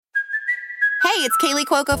Hey, it's Kaylee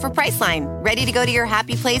Cuoco for Priceline. Ready to go to your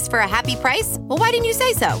happy place for a happy price? Well, why didn't you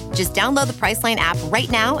say so? Just download the Priceline app right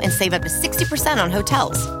now and save up to 60% on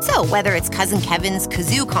hotels. So whether it's Cousin Kevin's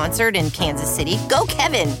Kazoo Concert in Kansas City, go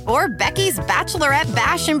Kevin, or Becky's Bachelorette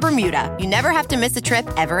Bash in Bermuda, you never have to miss a trip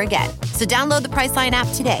ever again. So download the Priceline app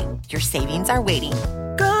today. Your savings are waiting.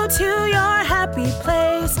 Go to your happy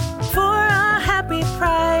place for a happy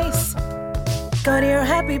price. Go to your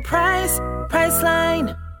happy price,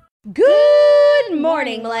 Priceline. Good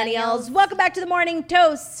morning, millennials. Welcome back to the Morning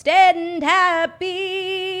Toast and happy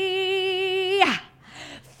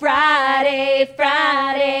Friday,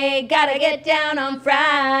 Friday. Gotta get down on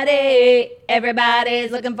Friday.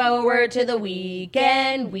 Everybody's looking forward to the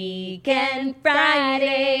weekend,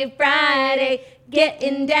 Friday, Friday.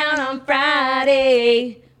 Getting down on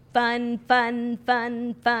Friday. Fun, fun,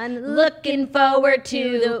 fun, fun. Looking forward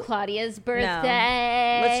to Claudia's birthday.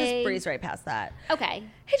 No. Let's just breeze right past that. Okay.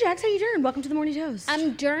 Hey, Jax, how you doing? Welcome to the Morning Toast.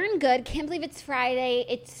 I'm darn good. Can't believe it's Friday.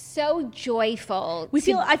 It's so joyful.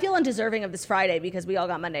 I feel undeserving of this Friday because we all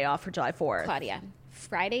got Monday off for July 4th. Claudia,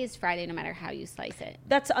 Friday is Friday no matter how you slice it.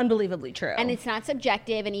 That's unbelievably true. And it's not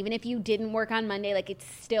subjective. And even if you didn't work on Monday, like, it's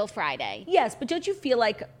still Friday. Yes, but don't you feel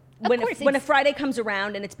like when a Friday comes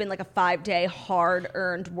around and it's been like a 5-day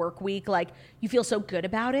hard-earned work week, like you feel so good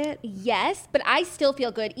about it? Yes, but I still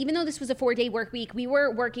feel good. Even though this was a 4-day work week, we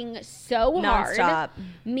were working so hard. Nonstop.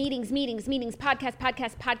 Meetings,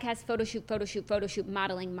 podcast, photo shoot,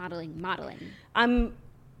 modeling. I'm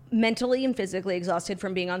mentally and physically exhausted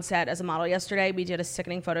from being on set as a model yesterday. We did a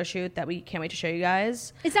sickening photo shoot that we can't wait to show you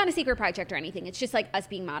guys. It's not a secret project or anything. It's just like us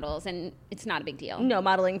being models, and it's not a big deal. No,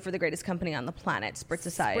 modeling for the greatest company on the planet, Spritz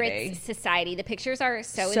Society. Spritz Society. The pictures are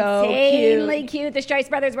so insanely cute. The Strice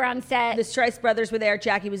brothers were on set. The Strice brothers were there.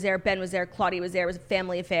 Jackie was there. Ben was there. Claudia was there. It was a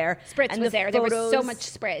family affair. Spritz was there. There was so much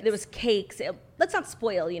Spritz. There was cakes. Let's not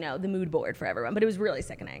spoil, the mood board for everyone, but it was really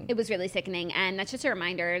sickening. It was really sickening, and that's just a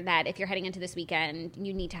reminder that if you're heading into this weekend,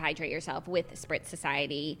 you need to hydrate yourself with Spritz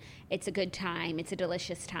Society. It's a good time. It's a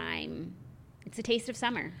delicious time. It's a taste of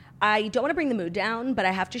summer. I don't want to bring the mood down, but I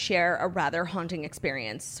have to share a rather haunting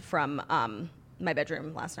experience from my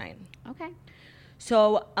bedroom last night. Okay.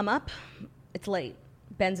 So I'm up. It's late.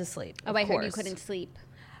 Ben's asleep. Oh, I heard you couldn't sleep.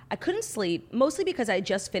 I couldn't sleep, mostly because I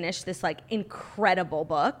just finished this incredible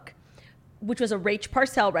book, which was a Rach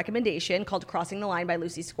Parcell recommendation called Crossing the Line by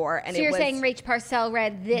Lucy Score. And so you're saying Rach Parcell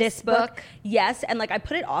read this book? Yes, and I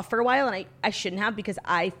put it off for a while, and I shouldn't have because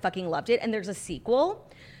I fucking loved it, and there's a sequel.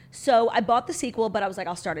 So I bought the sequel, but I was like,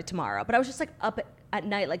 I'll start it tomorrow. But I was just up at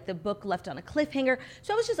night, the book left on a cliffhanger.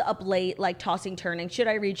 So I was just up late, tossing, turning. Should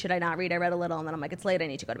I read, should I not read? I read a little, and then I'm like, it's late, I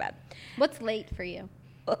need to go to bed. What's late for you?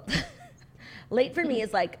 Late for me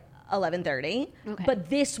is 11:30, okay. But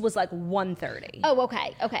this was 1:30. Oh,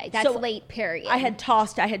 okay. That's so late, period. I had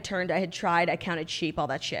tossed, I had turned, I had tried, I counted sheep, all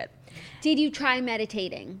that shit. Did you try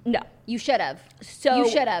meditating? No. You should have. You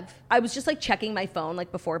should have. I was just checking my phone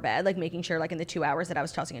before bed, making sure in the 2 hours that I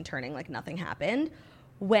was tossing and turning, nothing happened.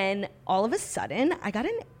 When all of a sudden I got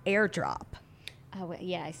an airdrop. Oh,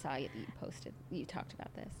 yeah, I saw you posted. You talked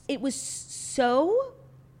about this. It was so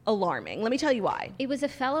alarming. Let me tell you why. It was a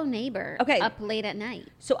fellow neighbor up late at night.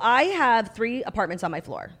 So I have 3 apartments on my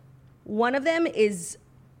floor. One of them is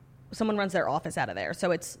someone runs their office out of there. So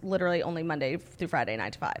it's literally only Monday through Friday,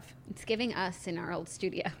 9 to 5. It's giving us in our old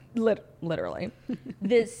studio. Literally.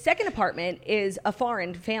 The second apartment is a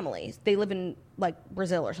foreign family. They live in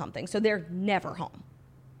Brazil or something. So they're never home.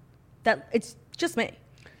 It's just me.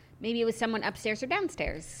 Maybe it was someone upstairs or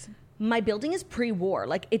downstairs. My building is pre-war.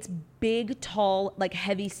 It's big, tall,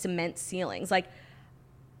 heavy cement ceilings.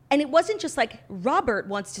 And it wasn't just Robert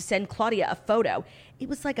wants to send Claudia a photo. It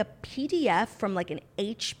was a PDF from an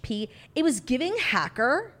HP. It was giving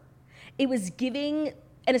hacker. It was giving,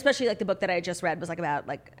 and especially the book that I just read was about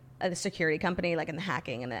a security company, in the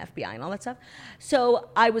hacking and the FBI and all that stuff. So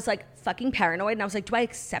I was fucking paranoid, and I was do I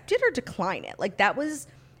accept it or decline it? That was,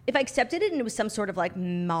 if I accepted it and it was some sort of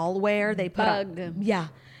malware they put Bug. Yeah.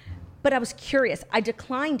 But I was curious. I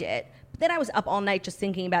declined it. But then I was up all night just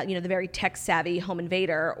thinking about, the very tech-savvy home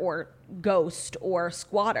invader or ghost or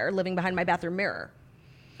squatter living behind my bathroom mirror.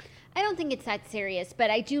 I don't think it's that serious, but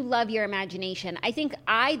I do love your imagination. I think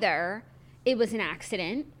either it was an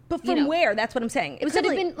accident. But from where? That's what I'm saying. It could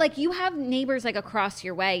have been, you have neighbors, across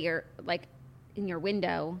your way, or, in your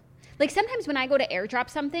window. Sometimes when I go to airdrop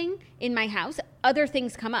something in my house, other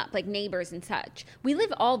things come up, like neighbors and such. We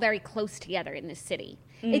live all very close together in this city.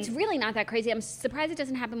 It's really not that crazy. I'm surprised it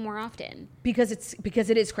doesn't happen more often. Because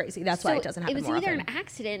it is crazy. That's why it doesn't happen more often. It was either an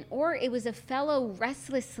accident or it was a fellow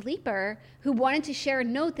restless sleeper who wanted to share a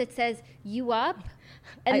note that says, "You up?"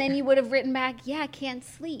 And then you would have written back, "Yeah, I can't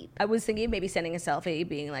sleep." I was thinking of maybe sending a selfie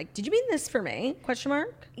being like, "Did you mean this for me?" ?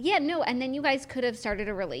 Yeah, no. And then you guys could have started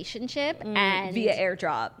a relationship and Via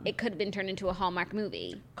airdrop. It could have been turned into a Hallmark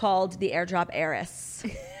movie. Called The Airdrop Heiress.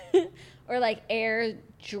 Or like air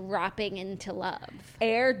dropping into love.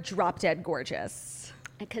 Air drop dead gorgeous.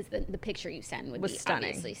 Because the picture you send would be stunning.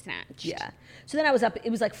 obviously snatched. Yeah. So then I was up. It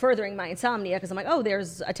was like furthering my insomnia because I'm like, oh,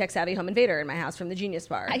 there's a tech-savvy home invader in my house from the Genius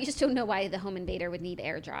Bar. I just don't know why the home invader would need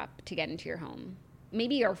airdrop to get into your home.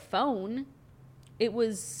 Maybe your phone. It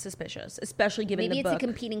was suspicious, especially given Maybe the book. Maybe it's a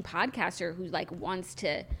competing podcaster who like wants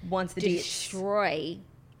the destroy.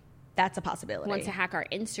 That's a possibility. Wants to hack our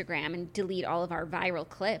Instagram and delete all of our viral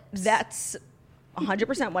clips. That's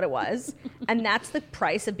 100% what it was. And that's the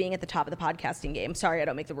price of being at the top of the podcasting game. Sorry, I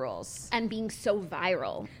don't make the rules. And being so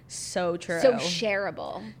viral. So true. So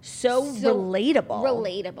shareable. So relatable.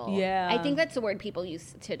 Relatable. Yeah. I think that's the word people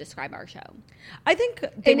use to describe our show. I think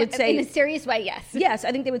they would say... In a serious way, yes. Yes,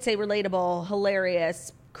 I think they would say relatable,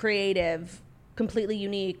 hilarious, creative, completely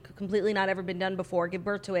unique, completely not ever been done before, give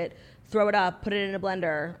birth to it, throw it up, put it in a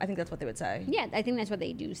blender. I think that's what they would say. Yeah, I think that's what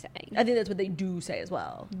they do say. I think that's what they do say as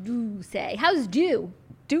well. Do say. How's Do?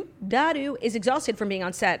 Dadu is exhausted from being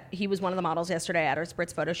on set. He was one of the models yesterday at our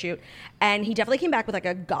Spritz photo shoot, and he definitely came back with like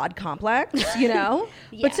a god complex, you know?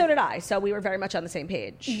 Yeah. But so did I, so we were very much on the same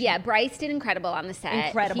page. Yeah, Bryce did incredible on the set.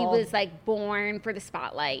 Incredible. He was like born for the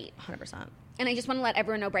spotlight. 100%. And I just want to let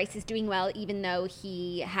everyone know Bryce is doing well, even though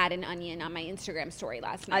he had an onion on my Instagram story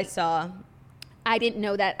last night. I saw. I didn't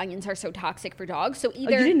know that onions are so toxic for dogs. So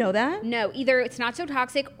either... Oh, you didn't know that? No, either it's not so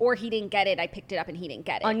toxic or he didn't get it. I picked it up and he didn't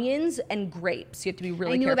get it. Onions and grapes. You have to be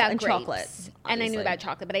really I knew careful. about and grapes. Chocolate. And I knew obviously. about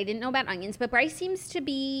chocolate, but I didn't know about onions. But Bryce seems to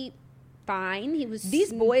be fine. He was...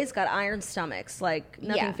 These boys got iron stomachs. Like,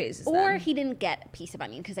 nothing phases them. Or he didn't get a piece of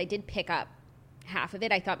onion because I did pick up half of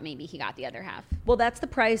it. I thought maybe he got the other half. Well, that's the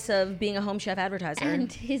price of being a home chef advertiser.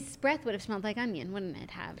 And his breath would have smelled like onion, wouldn't it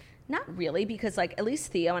have? Not really, because like at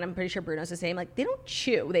least Theo, and I'm pretty sure Bruno's the same, like they don't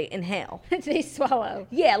chew, they inhale. They swallow.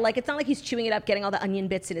 Yeah, like it's not like he's chewing it up, getting all the onion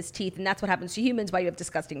bits in his teeth, and that's what happens to humans, why you have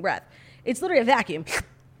disgusting breath. It's literally a vacuum.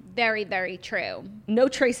 Very, very true. No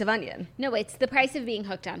trace of onion. No, it's the price of being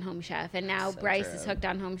hooked on Home Chef, and now So Bryce true. is hooked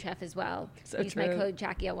on Home Chef as well. So Use my true. code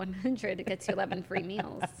JackieL100 to get you 11 free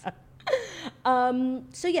meals.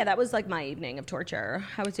 So yeah, that was like my evening of torture.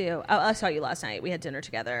 How was you? I saw you last night. We had dinner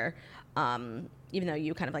together. Even though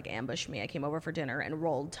you kind of like ambushed me, I came over for dinner and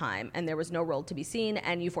rolled time, and there was no roll to be seen,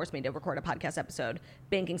 and you forced me to record a podcast episode,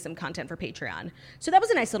 banking some content for Patreon. So that was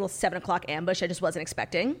a nice little 7 o'clock ambush I just wasn't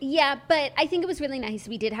expecting. Yeah, but I think it was really nice.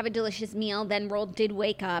 We did have a delicious meal. Then Roll did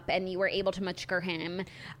wake up, and you were able to mutchker him.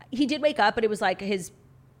 He did wake up, but it was like his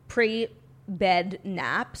pre-bed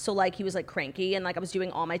nap, so like he was like cranky, and like I was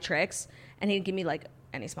doing all my tricks, and he didn't give me like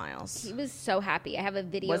any smiles. He was so happy. I have a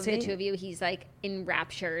video Was of the he? two of you. He's like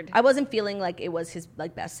enraptured. I wasn't feeling like it was his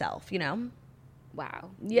like best self, you know? Wow.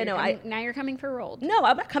 Yeah, no, now you're coming for Roll. No,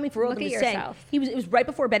 I'm not coming for Roll. Look I'm at just saying yourself. it was right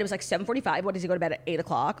before bed. It was like 7:45. What does he go to bed at 8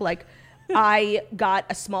 o'clock? Like I got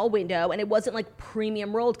a small window, and it wasn't like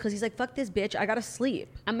premium rolled because he's like, fuck this bitch, I gotta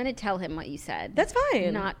sleep. I'm gonna tell him what you said. That's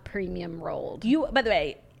fine. Not premium rolled. You, by the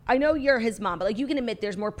way, I know you're his mom, but like you can admit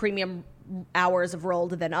there's more premium hours of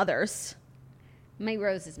rolled than others. My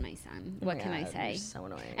Rose is my son. What can I God, say? you're so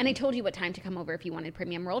annoying. And I told you what time to come over if you wanted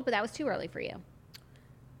premium rolled, but that was too early for you.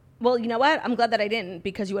 Well, you know what? I'm glad that I didn't,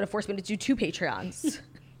 because you would have forced me to do 2 Patreons.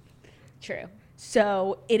 True.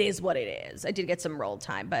 So it is what it is. I did get some rolled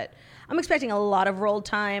time, but I'm expecting a lot of rolled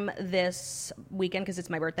time this weekend because it's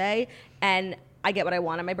my birthday, and I get what I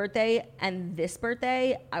want on my birthday. And this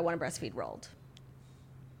birthday, I want to breastfeed rolled.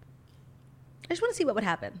 I just want to see what would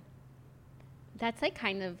happen. That's like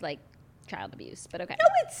kind of like child abuse, but okay. No,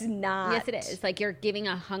 it's not. Yes, it is. Like you're giving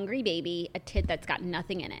a hungry baby a tit that's got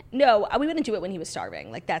nothing in it. No, we wouldn't do it when he was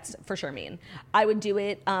starving. Like that's for sure mean. I would do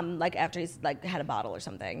it like after he's like had a bottle or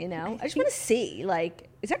something. You know, I just want to see. Like,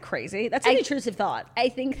 is that crazy? That's an intrusive thought. I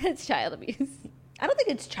think that's child abuse. I don't think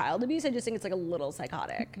it's child abuse. I just think it's like a little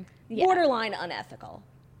psychotic, Yeah. borderline unethical.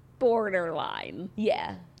 Borderline.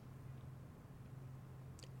 Yeah.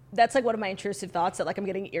 That's like one of my intrusive thoughts that like I'm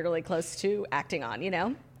getting eerily close to acting on, you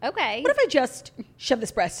know? Okay. What if I just shove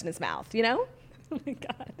this breast in his mouth, you know? Oh my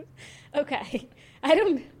God. Okay. I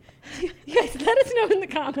don't. You guys, let us know in the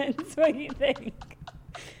comments what you think.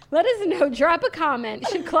 Let us know. Drop a comment.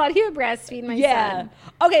 Should Claudia breastfeed my son?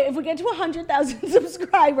 Okay, if we get to 100,000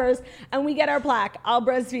 subscribers and we get our plaque, I'll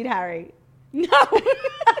breastfeed Harry. No.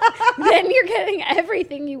 Then you're getting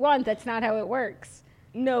everything you want. That's not how it works.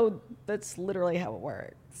 No, that's literally how it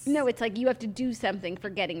works. No, it's like you have to do something for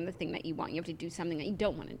getting the thing that you want. You have to do something that you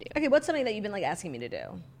don't want to do. Okay, what's something that you've been like asking me to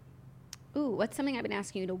do? Ooh, what's something I've been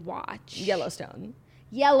asking you to watch? Yellowstone.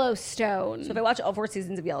 Yellowstone. So if I watch all 4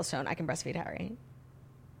 seasons of Yellowstone, I can breastfeed Harry.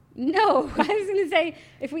 No, I was going to say,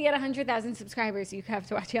 if we get 100,000 subscribers, you have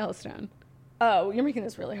to watch Yellowstone. Oh, you're making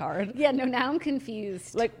this really hard. Yeah, no, now I'm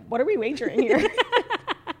confused. Like, what are we wagering here?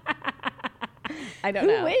 I don't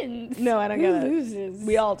know. Who wins? No, I don't get it. Who loses?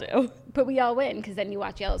 We all do. But we all win, because then you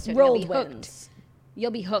watch Yellowstone. Rolled you'll be hooked. wins.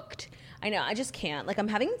 You'll be hooked. I know, I just can't. Like, I'm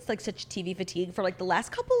having like such TV fatigue for like the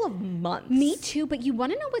last couple of months. Me too, but you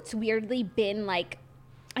want to know what's weirdly been like,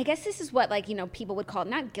 I guess this is what like, you know, people would call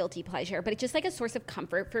not guilty pleasure, but it's just like a source of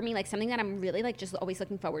comfort for me, like something that I'm really like just always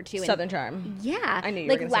looking forward to. Southern Charm. Yeah. I knew you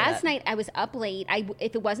like were gonna say last that. night I was up late.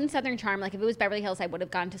 If it wasn't Southern Charm, like if it was Beverly Hills, I would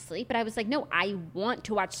have gone to sleep, but I was like, no, I want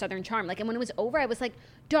to watch Southern Charm. Like, and when it was over, I was like,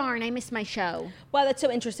 darn, I missed my show. Wow, that's so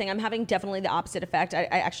interesting. I'm having definitely the opposite effect. I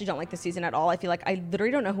actually don't like the season at all. I feel like I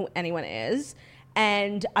literally don't know who anyone is.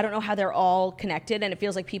 And I don't know how they're all connected. And it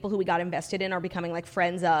feels like people who we got invested in are becoming like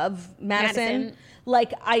friends of Madison.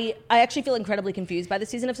 Like, I actually feel incredibly confused by the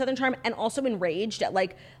season of Southern Charm, and also enraged at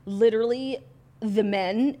like literally the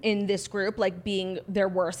men in this group like being their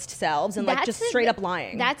worst selves and like just straight up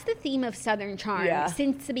lying. That's the theme of Southern Charm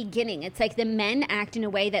since the beginning. It's like the men act in a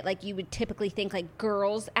way that like you would typically think like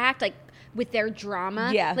girls act, like with their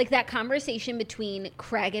drama. Yeah. Like that conversation between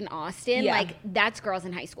Craig and Austin, like that's girls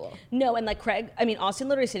in high school. No, and like Austin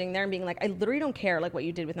literally sitting there and being like, I literally don't care like what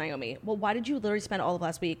you did with Naomi. Well, why did you literally spend all of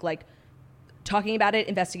last week like talking about it,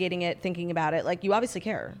 investigating it, thinking about it? Like, you obviously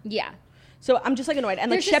care. Yeah. So I'm just like annoyed. And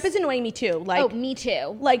like Shep is annoying me too. Like, oh, me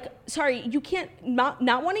too. Like, sorry, you can't, not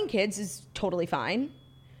wanting kids is totally fine.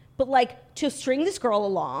 But like to string this girl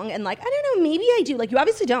along and like, I don't know, maybe I do. Like, you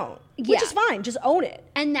obviously don't. Which is fine. Just own it.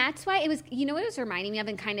 And that's why it was, you know what it was reminding me of,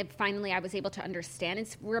 and kind of finally I was able to understand?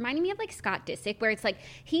 It's reminding me of like Scott Disick, where it's like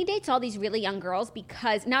he dates all these really young girls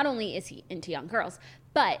because not only is he into young girls,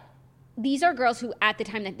 but these are girls who at the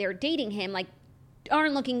time that they're dating him, like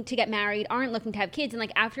aren't looking to get married, aren't looking to have kids. And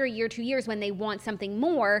like after a year, 2 years, when they want something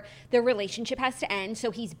more, their relationship has to end. So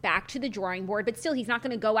he's back to the drawing board, but still he's not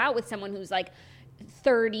going to go out with someone who's like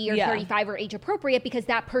 30 or 35 or age appropriate, because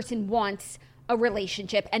that person wants a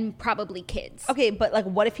relationship and probably kids. Okay, but like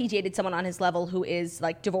what if he dated someone on his level who is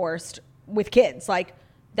like divorced with kids? Like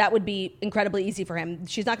that would be incredibly easy for him.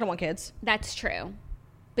 She's not going to want kids. That's true.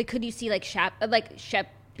 But could you see like Shep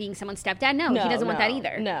being someone's stepdad? No, he doesn't want that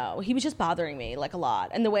either. No, he was just bothering me like a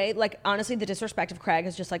lot. And the way, like, honestly, the disrespect of Craig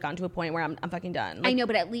has just like gone to a point where I'm fucking done. Like, I know,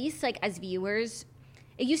 but at least like as viewers,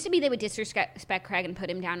 it used to be they would disrespect Craig and put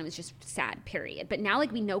him down. It was just sad, period. But now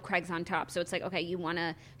like we know Craig's on top. So it's like, okay, you want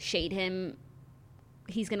to shade him,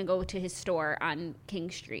 he's going to go to his store on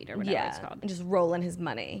King Street or whatever it's called. And just roll in his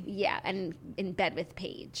money. Yeah, and in bed with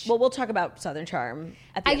Paige. Well, we'll talk about Southern Charm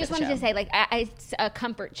at the end I just of the wanted show. to say, like, it's a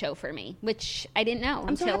comfort show for me, which I didn't know.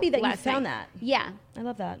 I'm so until happy that you last found night. that. Yeah. I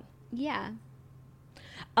love that. Yeah.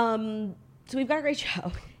 So we've got a great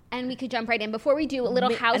show. And we could jump right in. Before we do, a little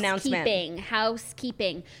Announcement.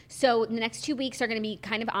 housekeeping. So the next 2 weeks are going to be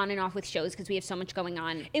kind of on and off with shows because we have so much going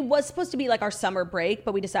on. It was supposed to be like our summer break,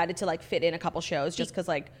 but we decided to like fit in a couple shows just because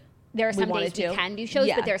like there are some days we can do shows,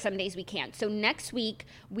 Yeah. but there are some days we can't. So next week,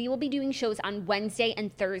 we will be doing shows on Wednesday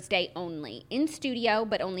and Thursday only. In studio,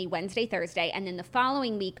 but only Wednesday, Thursday. And then the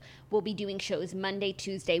following week, we'll be doing shows Monday,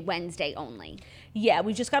 Tuesday, Wednesday only. Yeah,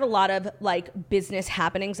 we've just got a lot of like business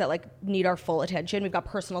happenings that like need our full attention. We've got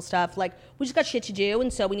personal stuff. Like we just got shit to do.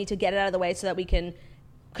 And so we need to get it out of the way so that we can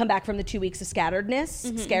come back from the 2 weeks of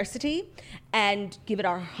scarcity, and give it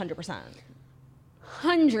our 100%.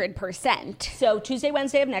 100%. So Tuesday,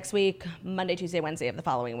 Wednesday of next week, Monday, Tuesday, Wednesday of the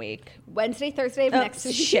following week. Wednesday, Thursday of next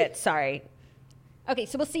week. Shit, sorry. Okay,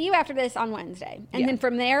 so we'll see you after this on Wednesday. And then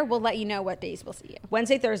from there, we'll let you know what days we'll see you.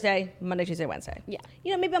 Wednesday, Thursday, Monday, Tuesday, Wednesday. Yeah.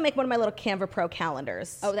 You know, maybe I'll make one of my little Canva Pro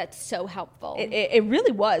calendars. Oh, that's so helpful. It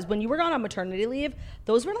really was. When you were gone on maternity leave,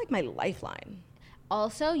 those were like my lifeline.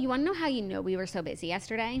 Also, you want to know how you know we were so busy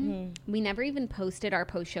yesterday? We never even posted our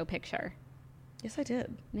post-show picture. Yes, I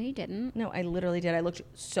did. No, you didn't. No, I literally did. I looked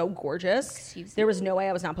so gorgeous. Excuse There me? was no way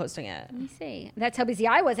I was not posting it. Let me see. That's how busy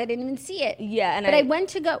I was. I didn't even see it. Yeah, but I went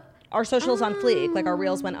to go. Our socials on fleek, like our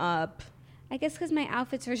reels went up. I guess because my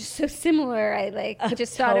outfits are just so similar, I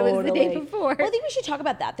just thought it was the day before. Well, I think we should talk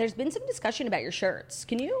about that. There's been some discussion about your shirts.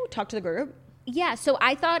 Can you talk to the group? Yeah, so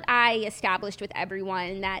I thought I established with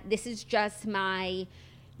everyone that this is just my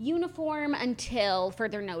uniform until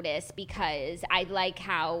further notice because I like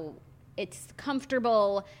how it's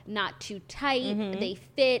comfortable, not too tight. Mm-hmm. They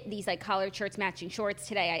fit. These like collared shirts, matching shorts.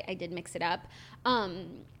 Today I did mix it up.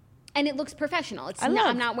 And it looks professional.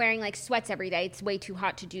 I'm not wearing like sweats every day. It's way too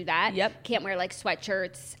hot to do that. Yep. Can't wear like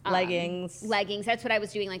sweatshirts. Leggings. That's what I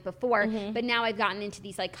was doing like before. Mm-hmm. But now I've gotten into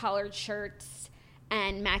these like collared shirts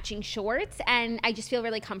and matching shorts, and I just feel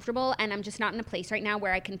really comfortable, and I'm just not in a place right now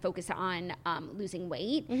where I can focus on losing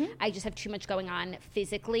weight. Mm-hmm. I just have too much going on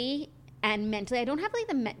physically and mentally. I don't have like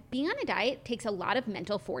being on a diet takes a lot of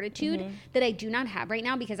mental fortitude Mm-hmm. that I do not have right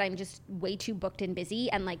now because I'm just way too booked and busy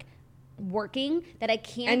and like working that I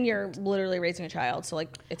can't. And you're literally raising a child, so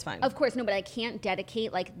like it's fine. Of course, no, but I can't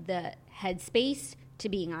dedicate like the headspace to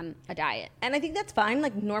being on a diet. And I think that's fine.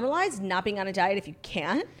 Like, normalize not being on a diet if you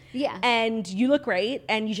can't. Yeah. And you look great,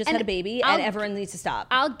 and you just had a baby, and everyone needs to stop.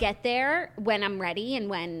 I'll get there when I'm ready and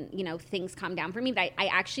when, things calm down for me. But I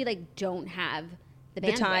actually like don't have the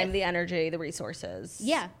bandwidth. time, the energy, the resources.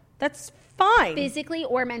 Yeah. That's fine. Physically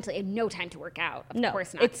or mentally. I have no time to work out. Of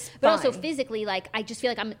course not. It's but also fine. physically, like, I just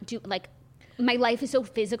feel like my life is so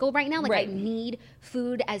physical right now. Like, Right. I need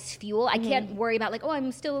food as fuel. I can't worry about, like, oh,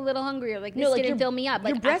 I'm still a little hungry or, like, this No, like, didn't fill me up.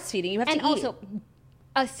 Like, you're breastfeeding. You have to and eat. also,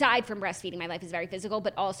 aside from breastfeeding, my life is very physical,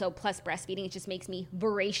 but also plus breastfeeding, it just makes me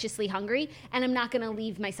voraciously hungry. And I'm not going to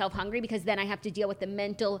leave myself hungry because then I have to deal with the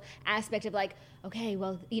mental aspect of, like, okay,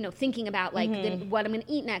 well, thinking about, like, what I'm going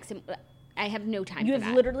to eat next. And I have no time You for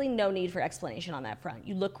have that. literally no need for explanation on that front.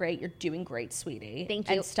 You look great. You're doing great, sweetie. Thank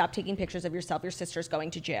you. And stop taking pictures of yourself. Your sister's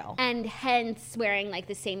going to jail. And hence wearing like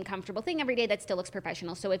the same comfortable thing every day that still looks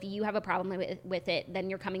professional. So if you have a problem with it, then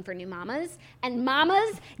you're coming for new mamas. And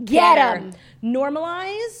mamas, get them.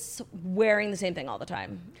 Normalize wearing the same thing all the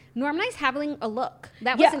time. Normalize having a look.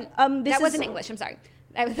 That Yeah, wasn't English. I'm sorry.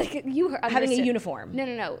 I was like, you Having a understood. uniform.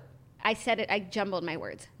 No. I said it. I jumbled my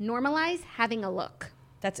words. Normalize having a look.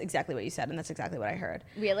 That's exactly what you said, and that's exactly what I heard.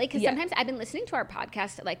 Really? Because Yeah. sometimes I've been listening to our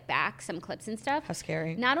podcast, like back some clips and stuff. How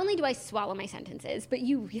scary. Not only do I swallow my sentences, but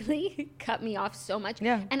you really cut me off so much.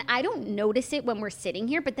 Yeah. And I don't notice it when we're sitting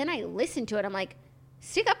here, but then I listen to it. I'm like,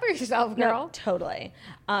 stick up for yourself, girl. No, totally.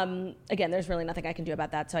 Again, there's really nothing I can do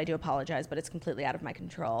about that, so I do apologize, but it's completely out of my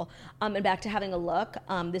control. And back to having a look,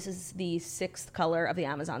 this is the 6th color of the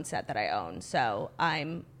Amazon set that I own, so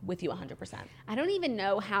I'm with you 100%. I don't even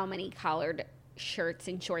know how many collared shirts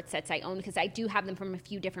and short sets I own because I do have them from a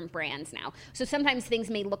few different brands now. So sometimes things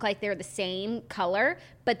may look like they're the same color,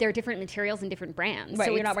 but they're different materials and different brands. Right,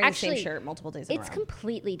 so you're not wearing actually, the same shirt multiple days in a row. It's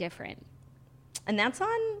completely different. And that's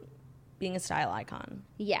on being a style icon.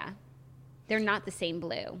 Yeah. They're not the same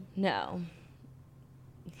blue. No.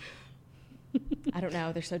 I don't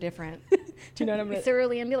know. They're so different. Do you know what I mean?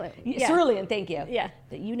 Cerulean blue. Yeah. Cerulean, thank you. Yeah.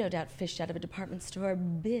 That you no doubt fished out of a department store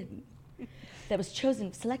bin that was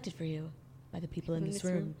selected for you by the people in this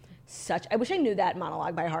room. I wish I knew that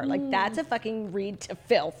monologue by heart. Like, that's a fucking read to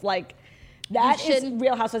filth. Like, that is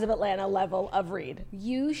Real Housewives of Atlanta level of read.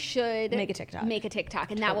 You should Make a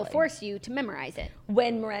TikTok. And that will force you to memorize it.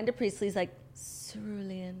 When Miranda Priestley's like,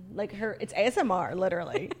 cerulean, like it's ASMR,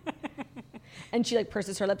 literally. And she like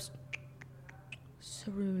purses her lips.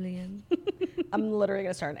 Cerulean. I'm literally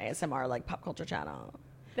gonna start an ASMR like pop culture channel.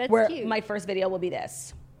 That's where cute. My first video will be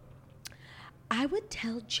this. I would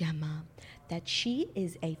tell Gemma that she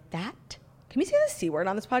is a fat. Can we say the C word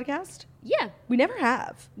on this podcast? Yeah. We never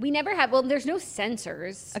have. We never have. Well, there's no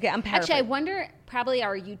censors. Okay, I'm Actually, I paraphrasing. wonder, probably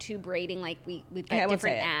our YouTube rating, like we've got I won't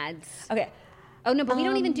different say it. ads. Okay. Oh, no, but we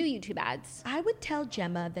don't even do YouTube ads. I would tell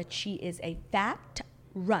Gemma that she is a fat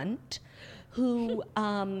runt who,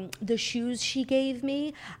 the shoes she gave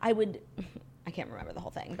me, I can't remember the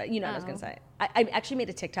whole thing, but you know what I was going to say. I actually made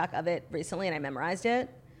a TikTok of it recently and I memorized it,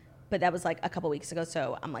 but that was like a couple weeks ago,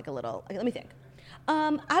 so I'm like let me think.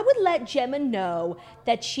 I would let Gemma know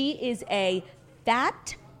that she is a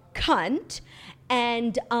fat cunt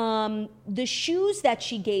and the shoes that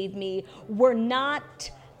she gave me were not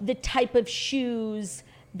the type of shoes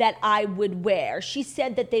that I would wear. She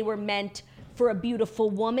said that they were meant for a beautiful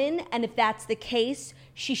woman, and if that's the case,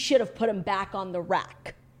 she should have put them back on the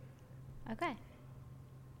rack. Okay.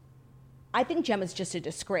 I think Gemma's just a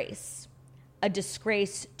disgrace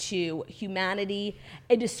to humanity,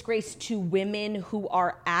 a disgrace to women who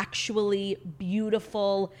are actually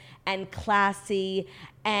beautiful and classy.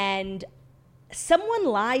 And someone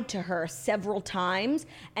lied to her several times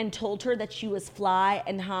and told her that she was fly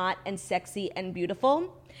and hot and sexy and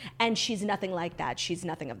beautiful. And she's nothing like that. She's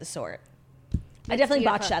nothing of the sort. I definitely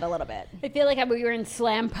botched that a little bit. I feel like we were in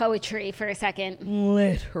slam poetry for a second.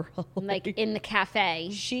 Literally. Like in the cafe.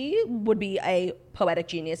 She would be a poetic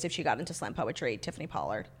genius if she got into slam poetry, Tiffany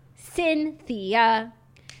Pollard. Cynthia.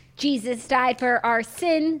 Jesus died for our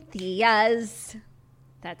Cynthias.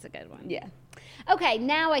 That's a good one. Yeah. Okay,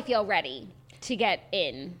 now I feel ready to get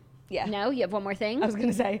in. Yeah. No? You have one more thing? I was going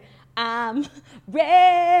to say, I'm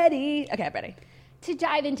ready. Okay, I'm ready. To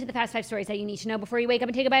dive into the fast 5 stories that you need to know before you wake up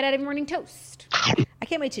and take a bite out of your morning toast. I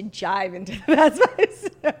can't wait to dive into the fast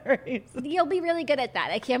 5 stories. You'll be really good at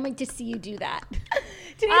that. I can't wait to see you do that.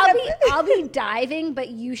 Today's I'll be diving, but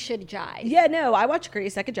you should jive. Yeah, no, I watch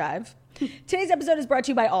Grease. I could jive. Today's episode is brought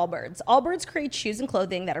to you by Allbirds. Allbirds creates shoes and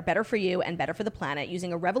clothing that are better for you and better for the planet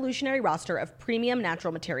using a revolutionary roster of premium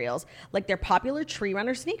natural materials like their popular Tree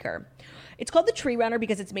Runner sneaker. It's called the Tree Runner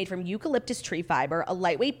because it's made from eucalyptus tree fiber, a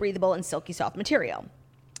lightweight, breathable, and silky soft material,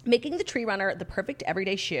 making the Tree Runner the perfect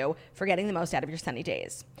everyday shoe for getting the most out of your sunny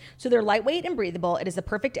days. So they're lightweight and breathable. It is the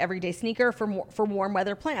perfect everyday sneaker for warm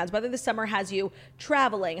weather plans. Whether the summer has you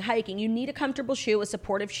traveling, hiking, you need a comfortable shoe, a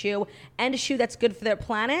supportive shoe, and a shoe that's good for the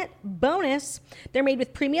planet. Bonus, they're made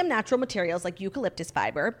with premium natural materials like eucalyptus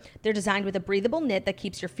fiber. They're designed with a breathable knit that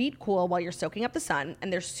keeps your feet cool while you're soaking up the sun,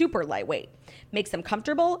 and they're super lightweight. Makes them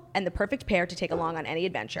comfortable and the perfect pair to take along on any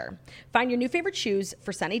adventure. Find your new favorite shoes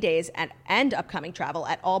for sunny days and upcoming travel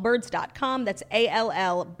at allbirds.com. That's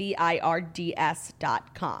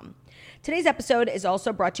ALLBIRDS.com. Today's episode is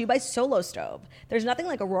also brought to you by Solo Stove. There's nothing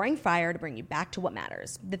like a roaring fire to bring you back to what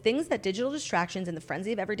matters. The things that digital distractions and the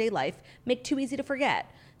frenzy of everyday life make too easy to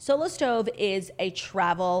forget. Solo Stove is a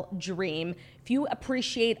travel dream. If you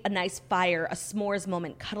appreciate a nice fire, a s'mores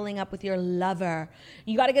moment, cuddling up with your lover,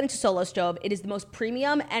 you got to get into Solo Stove. It is the most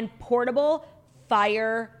premium and portable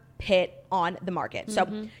fire pit on the market. So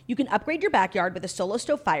you can upgrade your backyard with a Solo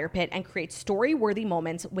Stove fire pit and create story-worthy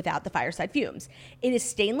moments without the fireside fumes. It is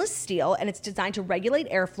stainless steel and it's designed to regulate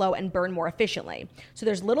airflow and burn more efficiently. So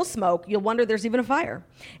there's little smoke. You'll wonder there's even a fire.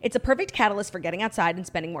 It's a perfect catalyst for getting outside and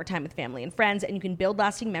spending more time with family and friends, and you can build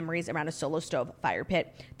lasting memories around a Solo Stove fire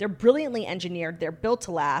pit. They're brilliantly engineered. They're built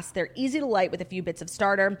to last. They're easy to light with a few bits of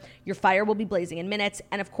starter. Your fire will be blazing in minutes.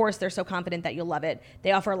 And of course, they're so confident that you'll love it.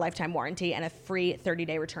 They offer a lifetime warranty and a free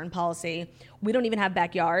 30-day return policy. We don't even have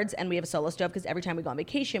backyards, and we have a Solo Stove because every time we go on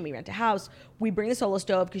vacation, we rent a house, we bring the Solo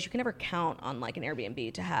Stove because you can never count on like an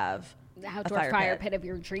Airbnb to have the outdoor fire pit of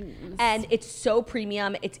your dreams. And it's so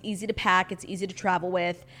premium. It's easy to pack. It's easy to travel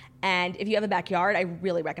with. And if you have a backyard, I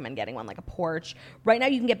really recommend getting one, like a porch. Right now,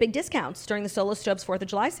 you can get big discounts during the Solo Stove's 4th of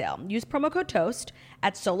July sale. Use promo code TOAST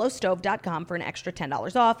at solostove.com for an extra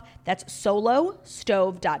 $10 off. That's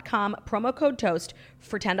solostove.com, promo code TOAST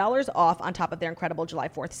for $10 off on top of their incredible July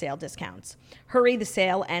 4th sale discounts. Hurry, the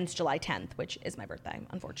sale ends July 10th, which is my birthday,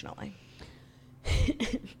 unfortunately.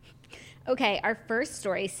 Okay, our first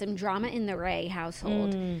story, some drama in the Ray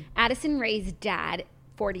household. Addison Ray's dad,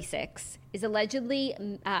 46, is allegedly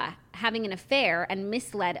having an affair and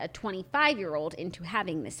misled a 25-year-old into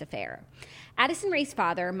having this affair. Addison Ray's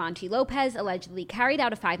father, Monty Lopez, allegedly carried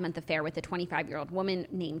out a 5-month affair with a 25-year-old woman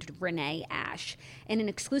named Renee Ash. In an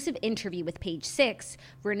exclusive interview with Page 6,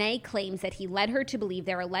 Renee claims that he led her to believe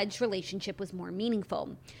their alleged relationship was more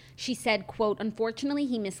meaningful. She said, quote, "Unfortunately,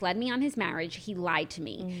 he misled me on his marriage. He lied to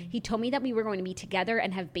me. He told me that we were going to be together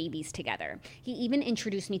and have babies together. He even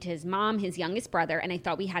introduced me to his mom, his youngest brother, and I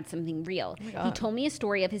thought we had something real. He told me a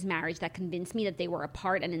story of his marriage that convinced me that they were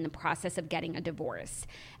apart and in the process of getting a divorce."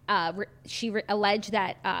 She alleged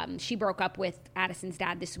that she broke up with Addison's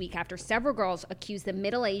dad this week after several girls accused the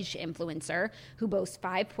middle-aged influencer, who boasts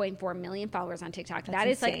 5.4 million followers on TikTok. That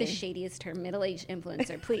is like the shadiest term, middle-aged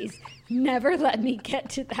influencer. Please never let me get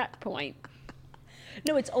to that point.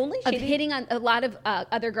 No, it's only of hitting on a lot of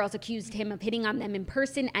other girls accused him of hitting on them in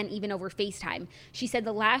person and even over FaceTime. She said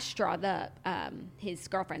the last straw, his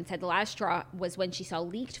girlfriend said the last straw was when she saw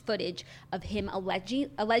leaked footage of him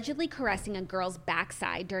allegedly caressing a girl's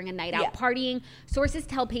backside during a night out partying. Sources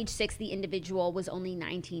tell Page 6 the individual was only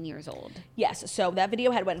 19 years old. Yes, so that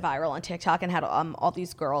video had went viral on TikTok and had all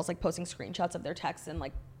these girls like posting screenshots of their texts and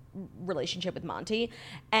like relationship with Monty.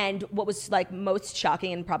 And what was like most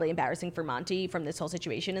shocking and probably embarrassing for Monty from this whole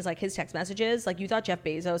situation is like his text messages. Like, you thought Jeff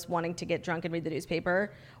Bezos wanting to get drunk and read the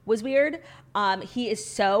newspaper was weird. He is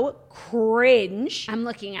so cringe. I'm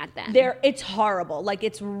looking at them. It's horrible. Like,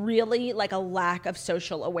 it's really like a lack of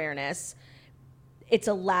social awareness. It's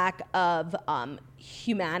a lack of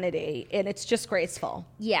humanity, and it's just graceful.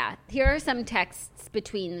 Yeah. Here are some texts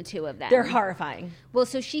between the two of them. They're horrifying. Well,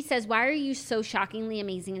 so she says, "Why are you so shockingly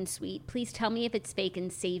amazing and sweet? Please tell me if it's fake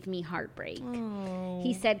and save me heartbreak." Oh.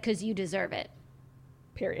 He said, "'Cause you deserve it."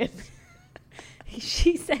 Period.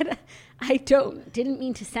 She said, "I didn't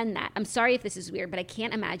mean to send that. I'm sorry if this is weird, but I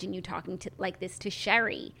can't imagine you talking like this to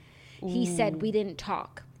Sherry." He said, "We didn't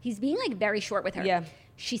talk." He's being like very short with her. Yeah.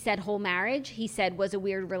 She said, whole marriage. He said, was a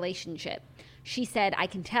weird relationship. She said, I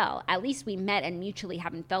can tell. At least we met and mutually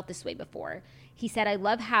haven't felt this way before. He said, I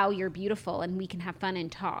love how you're beautiful and we can have fun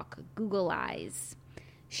and talk. Google eyes.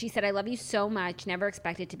 She said, I love you so much. Never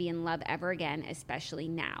expected to be in love ever again, especially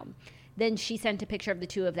now. Then she sent a picture of the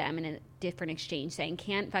two of them in a different exchange saying,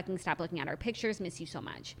 can't fucking stop looking at our pictures. Miss you so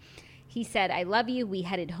much. He said, I love you. We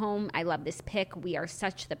headed home. I love this pic. We are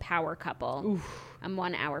such the power couple. Oof. I'm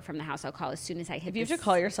 1 hour from the house. I'll call as soon as I hit If you have to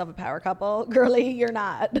call yourself a power couple, girly, you're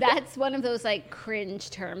not. That's one of those like cringe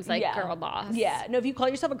terms, like girl boss. Yeah. No, if you call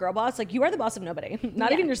yourself a girl boss, like you are the boss of nobody.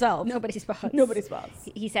 Not even yourself. Nobody's boss. Nobody's boss.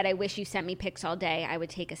 He said, I wish you sent me pics all day. I would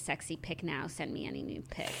take a sexy pic now. Send me any new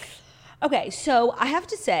pic. Okay, so I have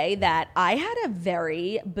to say that I had a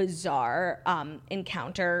very bizarre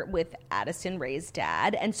encounter with Addison Rae's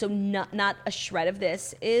dad, and so not a shred of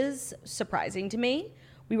this is surprising to me.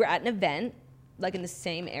 We were at an event, like in the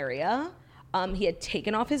same area. He had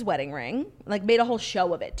taken off his wedding ring, like made a whole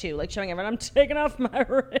show of it too, like showing everyone, I'm taking off my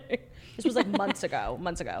ring. This was like months ago.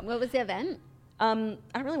 What was the event? I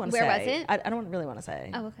don't really want to say. Where was it? I don't really want to say.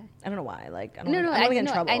 Oh, okay. I don't know why. Like, I No, don't want to get in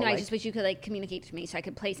no, trouble. I know. I like- just wish you could like communicate to me so I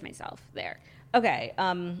could place myself there. Okay,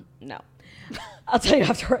 no. I'll tell you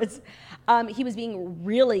afterwards. He was being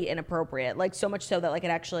really inappropriate, like so much so that like it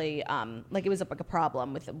actually, like it was like a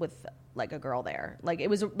problem with like a girl there. Like it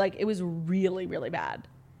was really, really bad.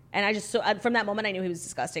 And I just, from that moment I knew he was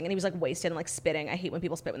disgusting, and he was like wasted and like spitting. I hate when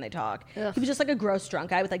people spit when they talk. Ugh. He was just like a gross drunk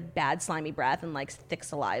guy with like bad slimy breath and like thick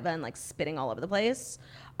saliva and like spitting all over the place.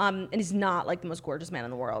 And he's not like the most gorgeous man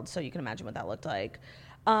in the world, so you can imagine what that looked like.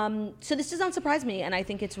 So this does not surprise me, and I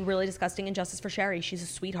think it's really disgusting. And justice for Sherry. She's a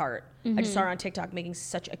sweetheart. Mm-hmm. I just saw her on TikTok making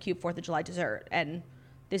such a cute 4th of July dessert, and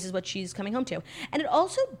this is what she's coming home to. And it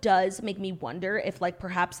also does make me wonder if like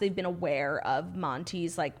perhaps they've been aware of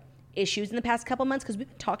Monty's like issues in the past couple months, because we've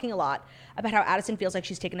been talking a lot about how Addison feels like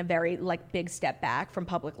she's taken a very like big step back from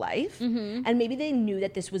public life, and maybe they knew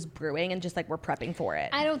that this was brewing and just like were prepping for it.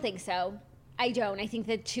 I don't think so. I don't. I think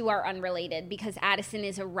the two are unrelated, because Addison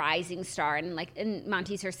is a rising star, and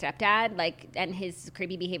Monty's her stepdad, and his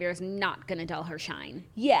creepy behavior is not going to dull her shine.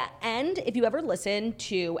 Yeah, and if you ever listen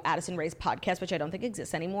to Addison Rae's podcast, which I don't think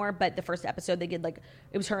exists anymore, but the first episode they did, like,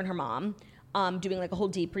 it was her and her mom doing like a whole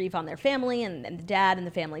debrief on their family and the dad and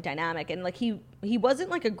the family dynamic, and like he wasn't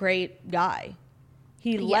like a great guy.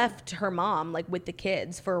 He left her mom like with the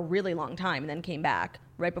kids for a really long time, and then came back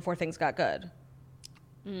right before things got good.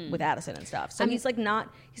 With Addison and stuff. So he's like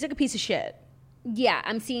a piece of shit. Yeah,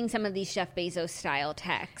 I'm seeing some of these Jeff Bezos style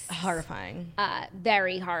texts. Horrifying.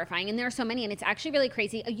 Very horrifying. And there are so many, and it's actually really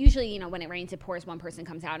crazy. Usually, when it rains, it pours, one person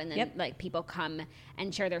comes out, and then like people come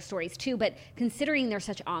and share their stories too. But considering they're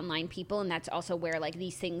such online people, and that's also where like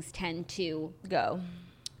these things tend to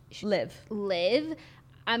live.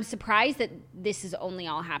 I'm surprised that this is only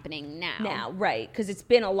all happening now. Right, because it's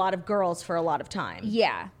been a lot of girls for a lot of time.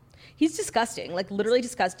 Yeah. He's disgusting, like literally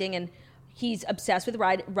disgusting, and he's obsessed with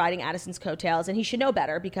riding Addison's coattails, and he should know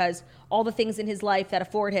better, because all the things in his life that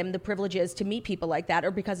afford him the privileges to meet people like that are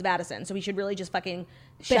because of Addison. So he should really just fucking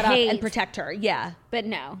shut up and protect her. Yeah. But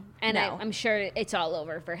no. And no. I'm sure it's all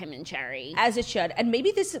over for him and Sherry. As it should. And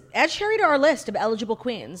maybe this adds Sherry to our list of eligible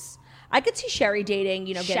queens. I could see Sherry dating,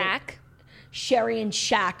 Shaq. Sherry and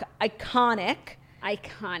Shaq. Iconic. I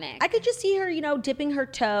could just see her, dipping her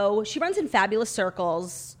toe. She runs in fabulous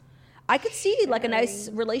circles. I could see like a nice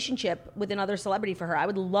relationship with another celebrity for her. I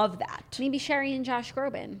would love that. Maybe Sherry and Josh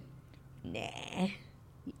Groban. Nah.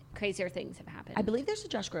 Crazier things have happened. I believe there's a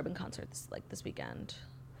Josh Groban concert this weekend.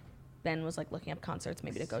 Ben was like looking up concerts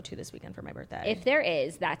maybe to go to this weekend for my birthday. If there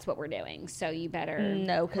is, that's what we're doing. So you better.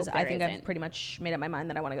 No, because I think I've pretty much made up my mind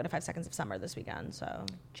that I want to go to 5 Seconds of Summer this weekend. So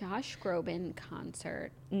Josh Groban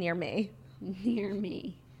concert near me.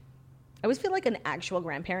 I always feel like an actual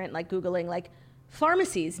grandparent, like Googling like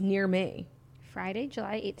pharmacies near me. Friday,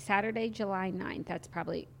 July 8th, Saturday, July 9th. That's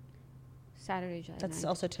probably Saturday, July 9th. That's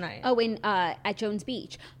also tonight. Oh, at Jones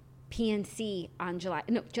Beach. PNC on July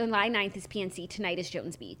 9th is PNC. Tonight is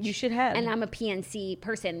Jones Beach. You should head. And I'm a PNC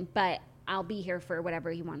person, but I'll be here for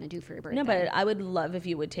whatever you want to do for your birthday. No, but I would love if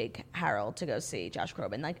you would take Harold to go see Josh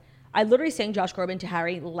Groban. Like, I literally sang Josh Groban to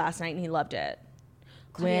Harry last night, and he loved it.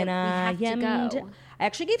 When I go. I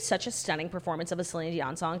actually gave such a stunning performance of a Celine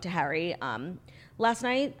Dion song to Harry last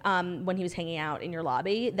night when he was hanging out in your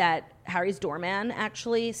lobby, that Harry's doorman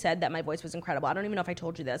actually said that my voice was incredible. I don't even know if I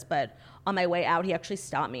told you this, but on my way out, he actually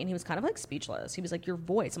stopped me, and he was kind of like speechless. He was like, your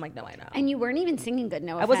voice. I'm like, no, I know. And you weren't even singing good,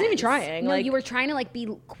 no offense. I wasn't even trying. No, you were trying to like be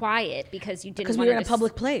quiet because you didn't want to. Because we were in a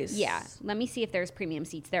public place. Yeah. Let me see if there's premium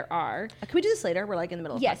seats. There are. Can we do this later? We're like in the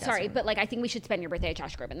middle of sorry, but like I think we should spend your birthday at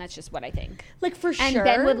Josh Groban. That's just what I think. Like for sure. And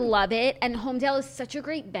Ben would love it. And Homedale is such a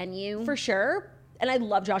great venue. For sure. And I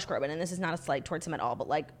love Josh Groban, and this is not a slight towards him at all, but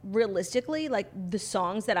like realistically, like the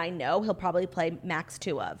songs that I know, he'll probably play max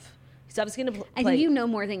 2 of. He's obviously going to play. I think you know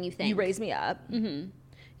more than you think. You Raise Me Up. Mm-hmm.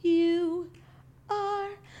 You are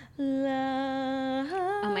love.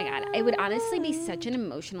 Oh my God. It would honestly be such an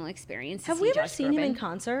emotional experience to Have see we ever Josh seen him Groban. in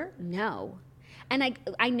concert? No. And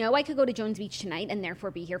I know I could go to Jones Beach tonight and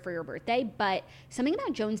therefore be here for your birthday, but something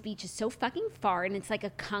about Jones Beach is so fucking far and it's like a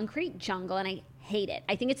concrete jungle and I hate it.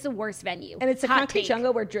 I think it's the worst venue. And it's a Hot concrete take.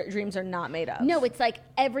 jungle where dreams are not made of. No, it's like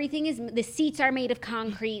everything is, the seats are made of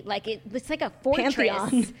concrete. Like it's like a fortress.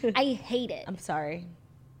 Pantheon. I hate it. I'm sorry.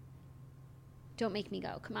 Don't make me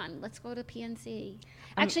go. Come on, let's go to PNC.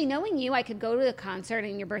 Actually, knowing you, I could go to the concert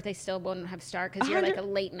and your birthday still wouldn't have started because you're like a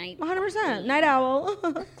late night. 100%. Night owl.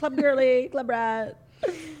 Club girly. Club rat.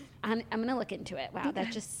 I'm going to look into it. Wow,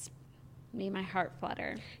 that just made my heart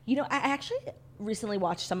flutter. You know, I actually recently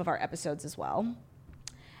watched some of our episodes as well.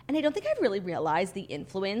 And I don't think I've really realized the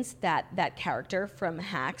influence that character from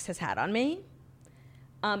Hacks has had on me.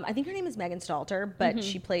 I think her name is Megan Stalter, but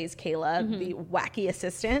she plays Kayla, the wacky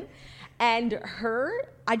assistant. And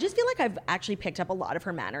I just feel like I've actually picked up a lot of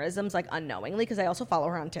her mannerisms, like unknowingly, because I also follow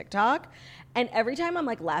her on TikTok. And every time I'm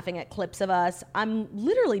like laughing at clips of us, I'm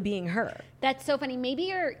literally being her. That's so funny. Maybe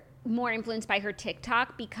you're more influenced by her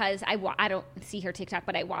TikTok because I don't see her TikTok,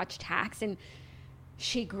 but I watched Hacks and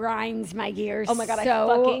she grinds my gears. Oh my God,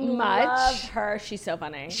 so I fucking much. love her. She's so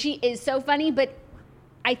funny. She is so funny, but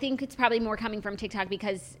I think it's probably more coming from TikTok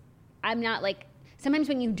because I'm not like, sometimes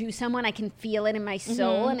when you do someone, I can feel it in my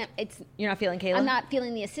soul, and You're not feeling Kayla? I'm not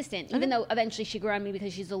feeling the assistant, even though eventually she grew on me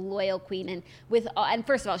because she's a loyal queen, and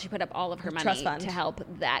first of all, she put up all of her money Trust fund to help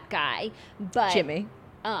that guy, but Jimmy.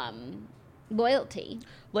 Loyalty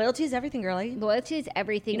Is everything, girly. is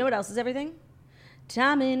everything. You know what else is everything?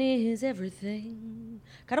 Timing is everything.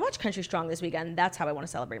 Gotta watch Country Strong this weekend. That's how I want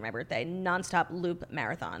to celebrate my birthday. Nonstop loop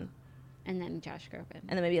marathon. And then Josh Groban.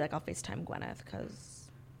 And then maybe like I'll FaceTime Gwyneth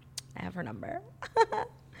because I have her number.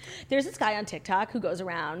 There's this guy on TikTok who goes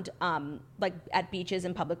around like at beaches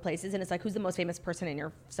and public places, and it's like, who's the most famous person in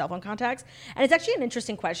your cell phone contacts? And it's actually an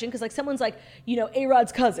interesting question because like someone's like, you know,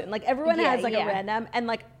 A-Rod's cousin. Like everyone has like a random, and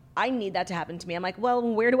like I need that to happen to me. I'm like, well,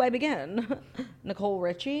 where do I begin? Nicole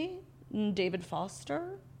Richie, David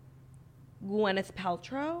Foster, Gwyneth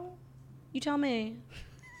Paltrow. You tell me.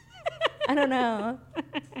 I don't know.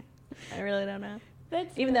 I really don't know.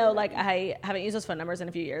 Even though like I haven't used those phone numbers in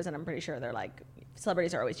a few years, and I'm pretty sure they're like,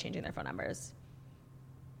 celebrities are always changing their phone numbers.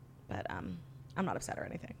 But I'm not upset or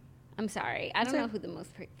anything. I'm sorry. I don't know who the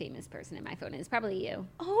most famous person in my phone is. Probably you.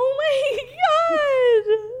 Oh my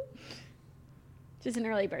God. Just an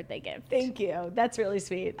early birthday gift. Thank you. That's really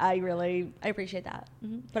sweet. I appreciate that.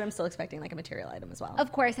 Mm-hmm. But I'm still expecting like a material item as well.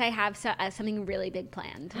 Of course, I have something really big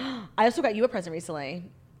planned. I also got you a present recently.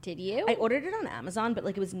 Did you? I ordered it on Amazon, but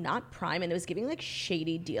like it was not Prime, and it was giving like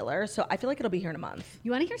shady dealer. So I feel like it'll be here in a month. You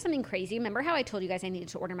want to hear something crazy? Remember how I told you guys I needed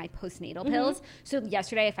to order my postnatal pills? So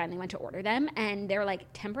yesterday I finally went to order them, and they're like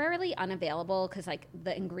temporarily unavailable because like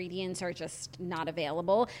the ingredients are just not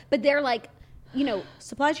available. But they're like, you know,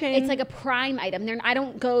 supply chain. It's like a Prime item. I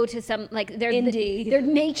don't go to some like they're indie. They're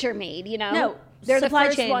nature made. You know, no. They're supply the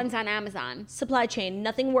first chain. ones on Amazon. Supply chain.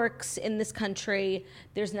 Nothing works in this country.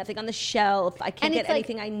 There's nothing on the shelf. I can't get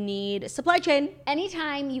anything I need. Supply chain.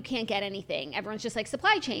 Anytime you can't get anything, everyone's just like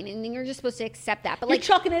supply chain, and then you're just supposed to accept that. But you're like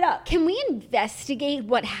chalking it up. Can we investigate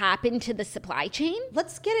what happened to the supply chain?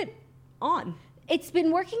 Let's get it on. It's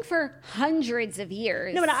been working for hundreds of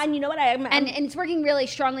years. No, and you know what? And it's working really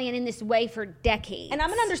strongly and in this way for decades. And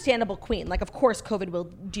I'm an understandable queen. Like, of course, COVID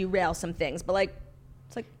will derail some things, but like,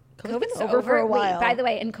 it's like COVID's over for a while. Wait, by the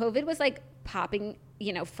way, and COVID was like popping,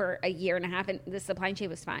 you know, for a year and a half, and the supply chain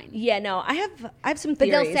was fine. Yeah, no, I have some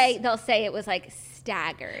theories. But they'll say it was like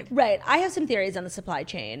staggered. Right. I have some theories on the supply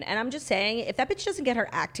chain, and I'm just saying, if that bitch doesn't get her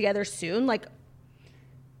act together soon, like,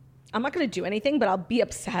 I'm not going to do anything, but I'll be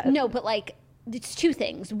upset. No, but like, it's two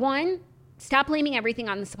things. One, stop blaming everything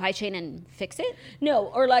on the supply chain and fix it. No,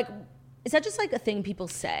 or like, is that just like a thing people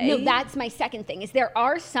say? No, that's my second thing. Is there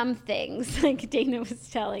are some things, like Dana was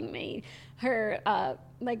telling me, her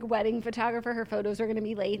like wedding photographer, her photos were going to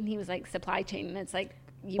be late, and he was like, supply chain, and it's like,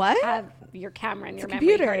 you have your camera and your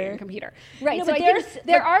memory card and your computer. Right. No, so I think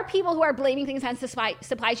there are people who are blaming things on supply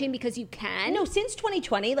chain because you can. No, since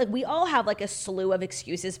 2020, like we all have like a slew of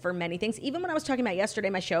excuses for many things. Even when I was talking about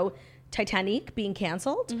yesterday, my show Titanic being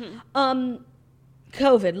canceled,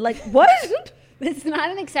 COVID, like what? It's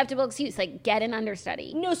not an acceptable excuse. Like get an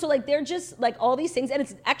understudy. No, so like they're just like all these things, and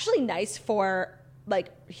it's actually nice for like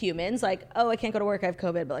humans, like, oh, I can't go to work, I have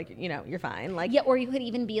COVID, but like, you know, you're fine. Like, Yeah, or you could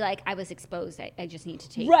even be like, I was exposed, I just need to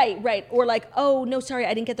take right. Or like, oh, no, sorry,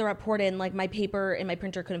 I didn't get the report in. Like, my paper in my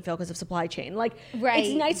printer couldn't fill because of supply chain. Like, Right.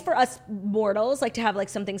 It's nice for us mortals, like, to have like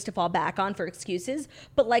some things to fall back on for excuses.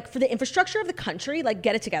 But like, for the infrastructure of the country, like,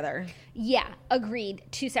 get it together. Yeah, agreed.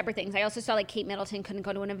 Two separate things. I also saw like Kate Middleton couldn't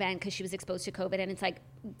go to an event because she was exposed to COVID, and it's like,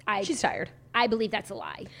 She's tired. I believe that's a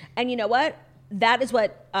lie. And you know what? That is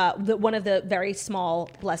what one of the very small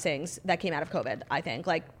blessings that came out of COVID, I think.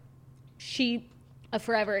 Like, A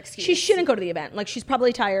forever excuse. she shouldn't go to the event. Like, she's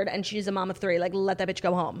probably tired and she's a mom of 3. Like, let that bitch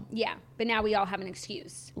go home. Yeah, but now we all have an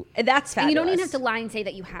excuse. That's fabulous. And you don't even have to lie and say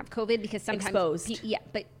that you have COVID because sometimes Exposed. Yeah,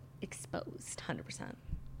 but exposed. 100%.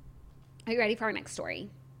 Are you ready for our next story?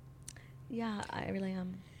 Yeah, I really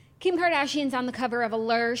am. Kim Kardashian's on the cover of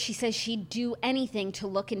Allure. She says she'd do anything to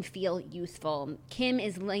look and feel youthful. Kim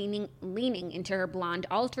is leaning into her blonde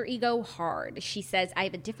alter ego hard. She says, I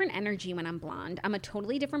have a different energy when I'm blonde. I'm a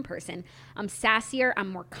totally different person. I'm sassier. I'm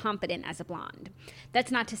more confident as a blonde.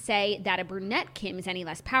 That's not to say that a brunette Kim is any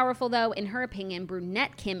less powerful, though. In her opinion,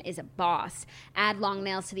 brunette Kim is a boss. Add long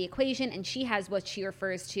nails to the equation, and she has what she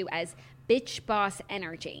refers to as bitch boss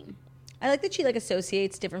energy. I like that she like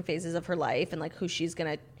associates different phases of her life and like who she's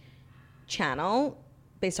going to channel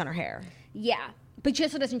based on her hair. Yeah, but she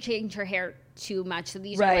also doesn't change her hair too much. So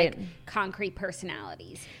these are Right. like concrete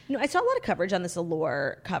personalities. You know, I saw a lot of coverage on this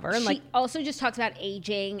Allure cover, and She like, also just talks about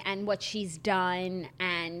aging and what she's done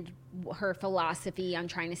and her philosophy on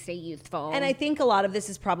trying to stay youthful. and I think a lot of this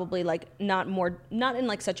is probably like not in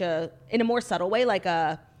like such in a more subtle way, like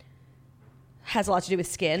has a lot to do with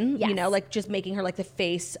skin. Yes. You know, like just making her like the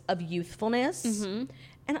face of youthfulness. Mm-hmm.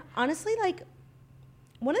 And honestly, like,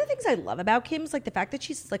 one of the things I love about Kim is like the fact that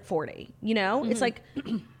she's like 40. You know, it's like.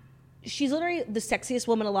 She's literally the sexiest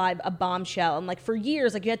woman alive, a bombshell. And like for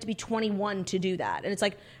years, like you had to be 21 to do that. And it's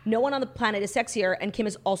like no one on the planet is sexier. And Kim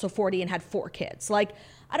is also 40 and had 4 kids. Like,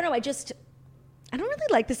 I don't know. I don't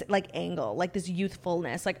really like this like angle, like this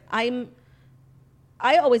youthfulness. Like I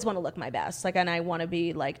always want to look my best. Like, and I want to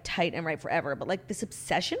be like tight and right forever. But like this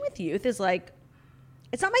obsession with youth is like,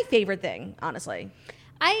 it's not my favorite thing, honestly.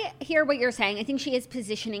 I hear what you're saying. I think she is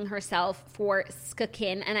positioning herself for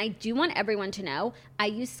Skakin, and I do want everyone to know I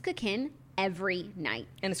use Skakin every night.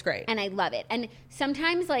 And it's great. And I love it. And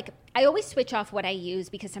sometimes, like, I always switch off what I use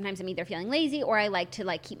because sometimes I'm either feeling lazy or I like to,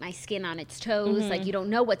 like, keep my skin on its toes. Like, you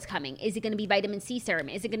don't know what's coming. Is it going to be vitamin C serum?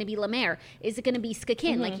 Is it going to be La Mer? Is it going to be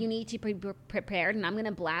Skakin? Like, you need to be prepared, and I'm going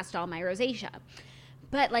to blast all my rosacea.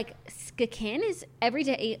 But, like, Skakin is every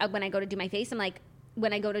day when I go to do my face, I'm like,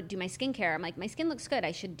 when I go to do my skincare, I'm like, my skin looks good.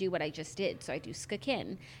 I should do what I just did. So I do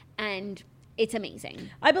Skakin. And it's amazing.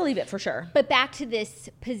 I believe it for sure. But back to this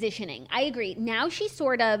positioning. I agree. Now she's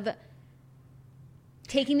sort of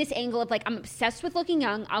taking this angle of like, I'm obsessed with looking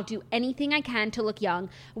young. I'll do anything I can to look young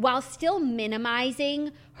while still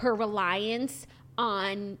minimizing her reliance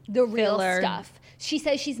on the real Filler. stuff. She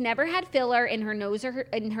says she's never had filler in her nose or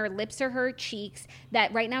in her lips or her cheeks,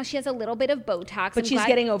 that right now she has a little bit of Botox. But she's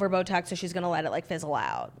getting over Botox, so she's going to let it like fizzle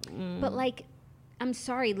out. But like, I'm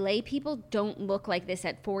sorry, lay people don't look like this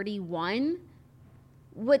at 41.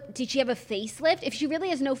 What, did she have a facelift? If she really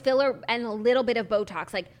has no filler and a little bit of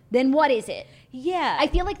Botox, like, then what is it? Yeah. I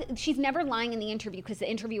feel like she's never lying in the interview because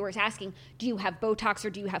the interviewer is asking, do you have Botox or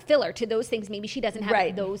do you have filler? To those things, maybe she doesn't have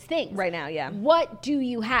Right. those things. Right now, yeah. What do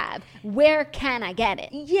you have? Where can I get it?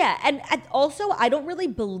 Yeah, and also I don't really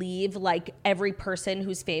believe like every person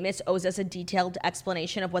who's famous owes us a detailed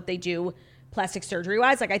explanation of what they do plastic surgery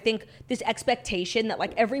wise. Like I think this expectation that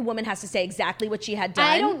like every woman has to say exactly what she had done.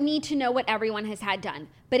 I don't need to know what everyone has had done.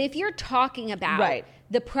 But if you're talking about Right.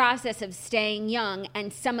 the process of staying young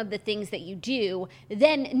and some of the things that you do,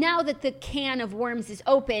 then now that the can of worms is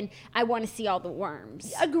open, I want to see all the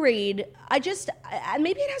worms. Agreed.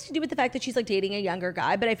 Maybe it has to do with the fact that she's like dating a younger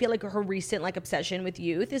guy, but I feel like her recent like obsession with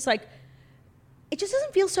youth is like, it just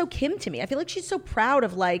doesn't feel so Kim to me. I feel like she's so proud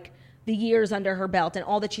of like the years under her belt and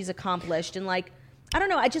all that she's accomplished. And like, I don't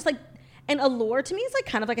know. I just like, and Allure to me is like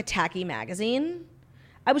kind of like a tacky magazine.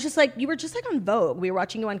 I was just like, you were just like on Vogue. We were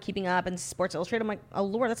watching you on Keeping Up and Sports Illustrated. I'm like,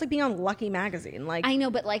 Allure, that's like being on Lucky Magazine. Like, I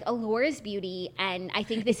know, but like Allure is beauty, and I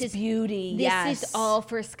think this is beauty. This Yes. is all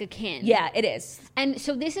for Skakin. Yeah, it is. And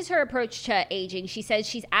so this is her approach to aging. She says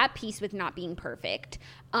she's at peace with not being perfect.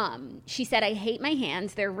 She said, I hate my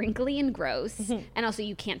hands. They're wrinkly and gross. And also,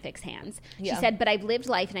 you can't fix hands. Yeah. She said, but I've lived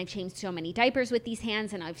life and I've changed so many diapers with these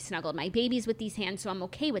hands and I've snuggled my babies with these hands, so I'm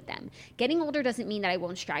okay with them. Getting older doesn't mean that I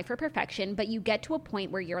won't strive for perfection, but you get to a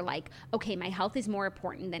point where you're like, okay, my health is more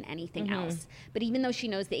important than anything else. But even though she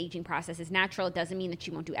knows the aging process is natural, it doesn't mean that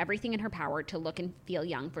she won't do everything in her power to look and feel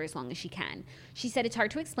young for as long as she can. She said, it's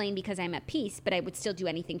hard to explain because I'm at peace, but I would still do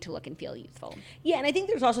anything to look and feel youthful. Yeah, and I think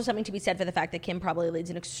there's also something to be said for the fact that Kim probably leads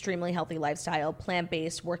an extremely healthy lifestyle,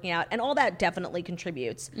 plant-based, working out, and all that definitely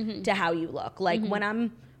contributes to how you look. Like, when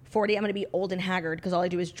I'm 40, I'm going to be old and haggard because all I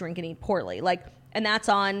do is drink and eat poorly. Like, and that's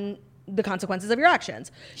on the consequences of your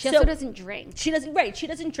actions. She also doesn't drink. She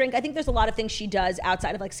doesn't drink. I think there's a lot of things she does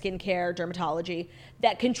outside of like skincare, dermatology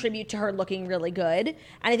that contribute to her looking really good. And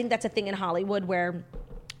I think that's a thing in Hollywood where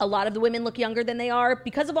a lot of the women look younger than they are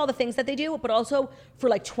because of all the things that they do, but also for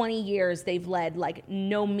like 20 years they've led like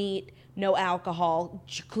no meat, no alcohol,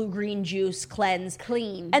 green juice, cleanse,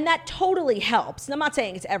 clean. And that totally helps. And I'm not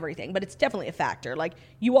saying it's everything, but it's definitely a factor. Like,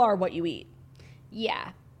 you are what you eat. Yeah.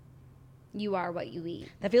 You are what you eat.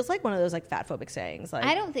 That feels like one of those like fat phobic sayings. Like,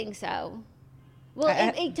 I don't think so.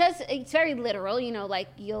 Well, it does. It's very literal, you know, like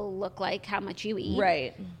you'll look like how much you eat.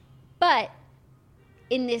 Right. But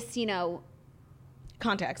in this, you know,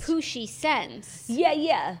 context, pushy sense.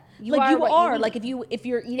 Yeah. You like are you what are. you eat. Like if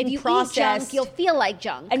you're eating if you processed, eat junk, you'll feel like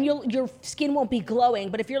junk, and your skin won't be glowing.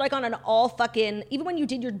 But if you're like on an all fucking, even when you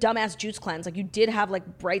did your dumbass juice cleanse, like you did have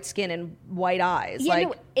like bright skin and white eyes. Yeah, like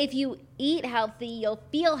no, if you eat healthy, you'll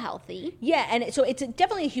feel healthy. Yeah, and so it's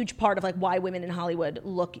definitely a huge part of like why women in Hollywood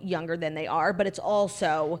look younger than they are. But it's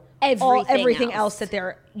also everything else that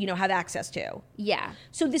they're have access to. Yeah.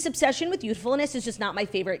 So this obsession with youthfulness is just not my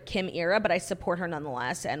favorite Kim era, but I support her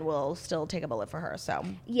nonetheless, and will still take a bullet for her. So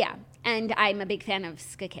yeah, and I'm a big fan of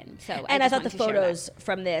Ska Kim. So I thought the photos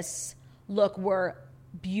from this look were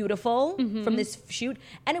beautiful from this shoot,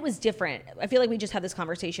 and it was different. I feel like we just had this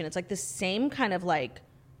conversation. It's like the same kind of like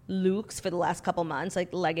looks for the last couple months,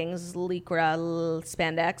 like leggings, lycra,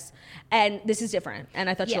 spandex, and this is different, and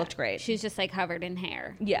I thought she looked great. She was just like covered in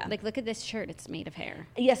hair. Yeah, like look at this shirt, it's made of hair.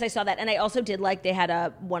 Yes, I saw that, and I also did like they had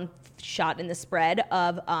a one shot in the spread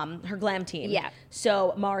of her glam team. Yeah,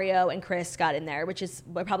 so Mario and Chris got in there, which is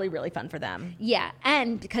probably really fun for them. Yeah,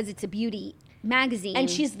 and because it's a beauty magazine and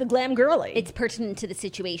she's the glam girly, it's pertinent to the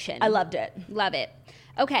situation. I loved it. Love it.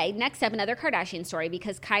 Okay, next up, another Kardashian story,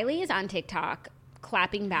 because Kylie is on TikTok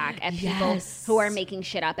clapping back at people who are making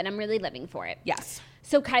shit up, and I'm really living for it. Yes.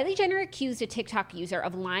 So Kylie Jenner accused a TikTok user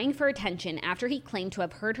of lying for attention after he claimed to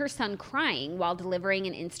have heard her son crying while delivering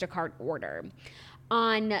an Instacart order.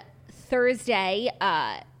 On Thursday,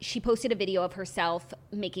 she posted a video of herself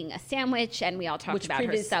making a sandwich, and we all talked about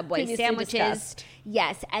her Subway sandwiches. Discussed.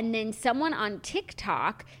 Yes, and then someone on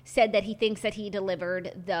TikTok said that he thinks that he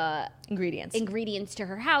delivered the ingredients to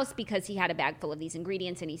her house because he had a bag full of these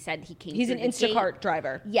ingredients, and he said he's an Instacart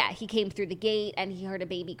driver. Yeah, he came through the gate and he heard a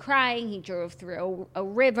baby crying. He drove through a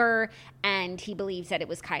river, and he believes that it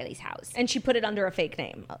was Kylie's house. And she put it under a fake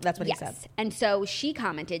name. That's what he said. And so she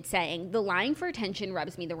commented saying, "The lying for attention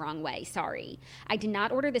rubs me the wrong way. Sorry. I did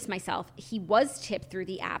not order this myself. He was tipped through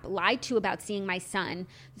the app, lied to about seeing my son,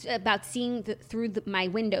 about seeing through my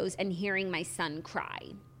windows and hearing my son cry."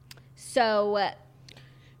 So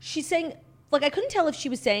she's saying, like, I couldn't tell if she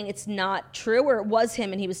was saying it's not true or it was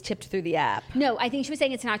him and he was tipped through the app. No, I think she was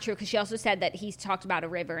saying it's not true because she also said that he's talked about a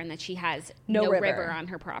river and that she has no river on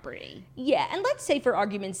her property. Yeah, and let's say for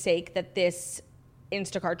argument's sake that this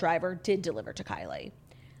Instacart driver did deliver to Kylie.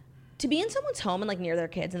 To be in someone's home and like near their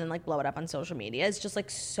kids and then like blow it up on social media is just like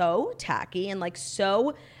so tacky and like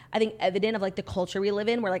so, I think, evident of like the culture we live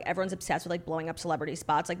in where like everyone's obsessed with like blowing up celebrity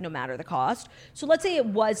spots, like no matter the cost. So let's say it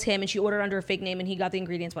was him and she ordered under a fake name and he got the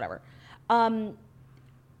ingredients, whatever. I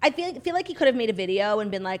feel like he could have made a video and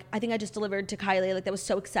been like, I think I just delivered to Kylie. Like that was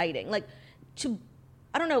so exciting. Like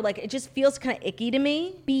I don't know, like it just feels kind of icky to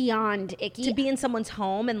me. Beyond icky. To be in someone's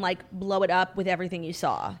home and like blow it up with everything you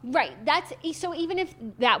saw. Right. That's so even if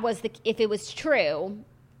that was if it was true,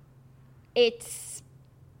 it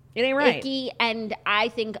ain't right. Icky and I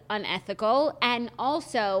think unethical and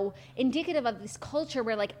also indicative of this culture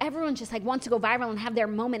where like everyone just like wants to go viral and have their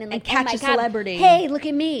moment and like catch a celebrity. Hey, look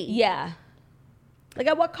at me. Yeah. Like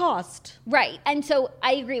at what cost? Right. And so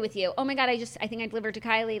I agree with you. Oh my God, I think I delivered to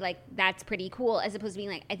Kylie. Like that's pretty cool. As opposed to being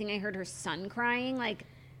like, I think I heard her son crying. Like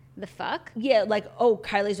the fuck? Yeah. Like, oh,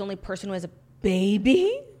 Kylie's the only person who has a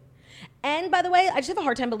baby. And by the way, I just have a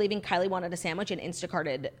hard time believing Kylie wanted a sandwich and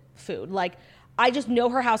Instacarted food. Like I just know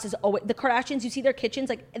her house is always, the Kardashians, you see their kitchens,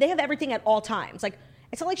 like they have everything at all times. Like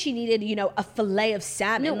It's not like she needed, a fillet of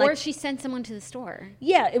salmon. No, or she sent someone to the store.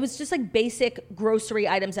 Yeah, it was just like basic grocery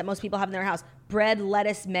items that most people have in their house. Bread,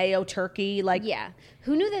 lettuce, mayo, turkey. Yeah.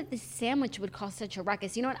 Who knew that this sandwich would cause such a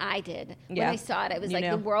ruckus? You know what I did? Yeah. When I saw it, I was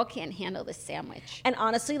the world can't handle this sandwich. And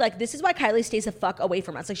honestly, this is why Kylie stays the fuck away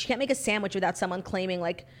from us. She can't make a sandwich without someone claiming,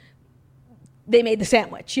 they made the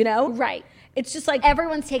sandwich, Right. It's just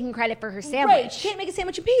everyone's taking credit for her sandwich. Right, she can't make a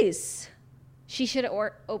sandwich in peace. She should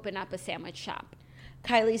open up a sandwich shop.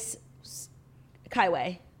 Kylie's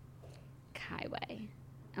Kaiway. Kaiway.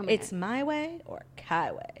 It's my way or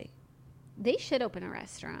Kaiway. They should open a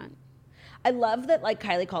restaurant. I love that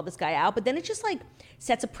Kylie called this guy out, but then it just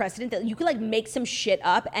sets a precedent that you could make some shit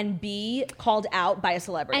up and be called out by a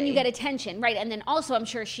celebrity. And you get attention, right? And then also I'm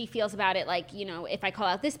sure she feels about it if I call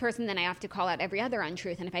out this person, then I have to call out every other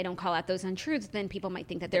untruth. And if I don't call out those untruths, then people might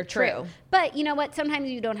think that they're true. But you know what? Sometimes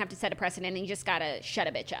you don't have to set a precedent and you just gotta shut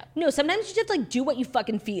a bitch up. No, sometimes you just have to do what you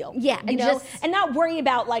fucking feel. Yeah. And not worry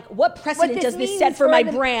about what precedent does this set for my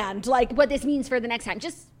brand. What this means for the next time.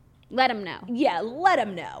 Just let them know. Yeah, let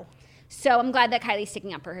them know. So I'm glad that Kylie's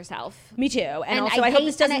sticking up for herself. Me too. And also I hope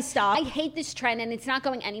this doesn't stop. I hate this trend, and it's not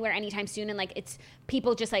going anywhere anytime soon. And it's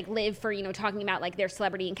people just live for, talking about their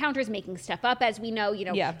celebrity encounters, making stuff up as we know,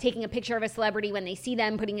 taking a picture of a celebrity when they see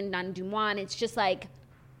them, putting it in non-denouement. It's just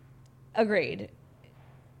Agreed.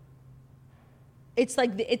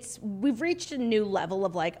 It's we've reached a new level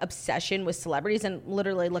of obsession with celebrities, and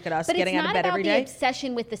literally look at us getting out of bed every day. But it's not about the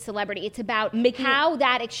obsession with the celebrity. It's about how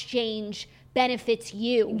that exchange benefits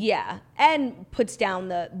you. Yeah, and puts down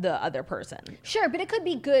the other person. Sure, but it could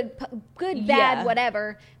be good, bad,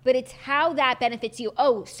 whatever. But it's how that benefits you.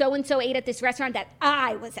 Oh, so-and-so ate at this restaurant that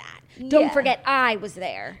I was at. Don't forget I was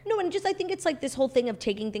there. No, and I think it's this whole thing of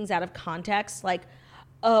taking things out of context.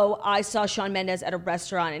 Oh, I saw Shawn Mendes at a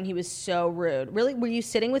restaurant and he was so rude. Really? Were you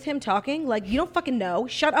sitting with him talking? You don't fucking know.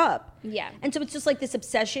 Shut up. Yeah. And so it's just this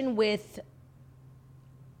obsession with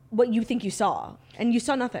what you think you saw, and you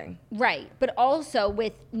saw nothing. Right. But also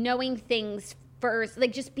with knowing things first,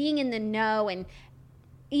 just being in the know, and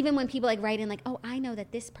even when people write in oh, I know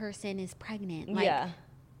that this person is pregnant. Yeah.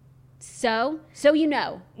 So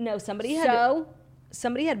No, somebody had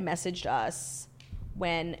messaged us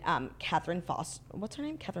when Catherine Foster, what's her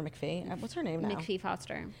name? Catherine McPhee. What's her name now? McPhee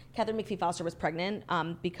Foster. Catherine McPhee Foster was pregnant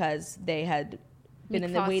because they had been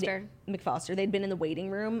in the waiting. McFoster. They'd been in the waiting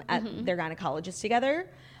room at their gynecologist together.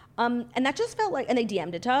 And that just felt and they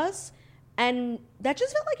DM'd it to us, and that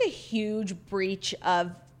just felt like a huge breach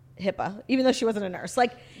of HIPAA, even though she wasn't a nurse.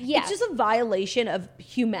 It's just a violation of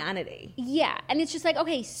humanity. Yeah, and it's just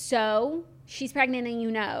okay, so she's pregnant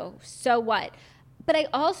and so what? But I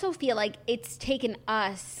also feel it's taken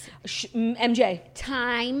us MJ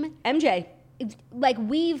time. MJ.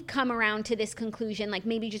 We've come around to this conclusion,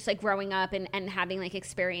 maybe just growing up and having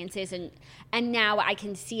experiences, and now I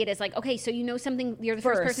can see it as okay, so something, you're the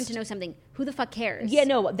first person to know something. Who the fuck cares? Yeah,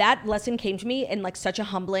 no, that lesson came to me in such a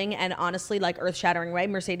humbling and honestly earth-shattering way.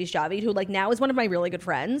 Mercedes Javid, who now is one of my really good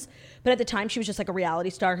friends, but at the time she was just a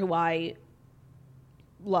reality star who I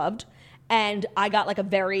loved, and I got a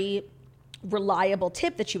very reliable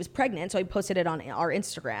tip that she was pregnant, so I posted it on our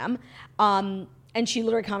Instagram. And she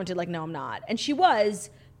literally commented no, I'm not. And she was,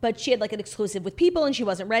 but she had an exclusive with People and she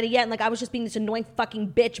wasn't ready yet. And I was just being this annoying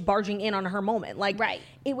fucking bitch barging in on her moment. Right.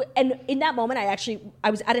 And in that moment,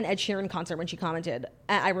 I was at an Ed Sheeran concert when she commented.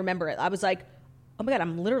 And I remember it. I was oh my God,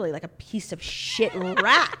 I'm literally a piece of shit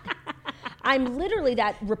rat. I'm literally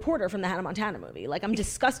that reporter from the Hannah Montana movie. I'm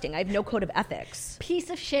disgusting. I have no code of ethics. Piece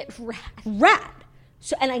of shit rat. Rat.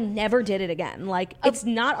 So, and I never did it again. It's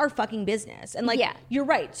not our fucking business. And you're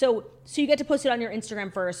right. So you get to post it on your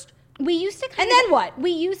Instagram first. We used to then what?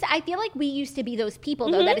 I feel we used to be those people,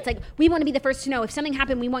 though, that it's we want to be the first to know. If something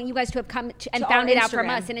happened, we want you guys to have come and found it out from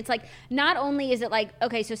us. And it's not only is it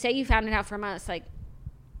okay, so say you found it out from us,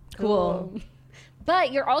 cool.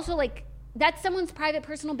 But you're also that's someone's private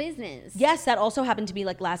personal business. Yes, that also happened to me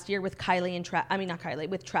last year with Kylie and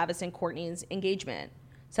with Travis and Courtney's engagement.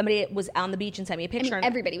 Somebody was on the beach and sent me a picture.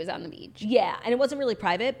 Everybody was on the beach. Yeah, and it wasn't really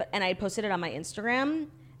private, and I had posted it on my Instagram.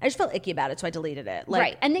 I just felt icky about it, so I deleted it.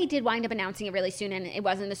 Right, and they did wind up announcing it really soon, and it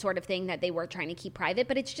wasn't the sort of thing that they were trying to keep private,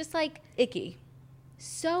 but it's just icky.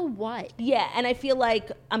 So what? Yeah, and I feel I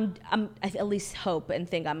at least hope and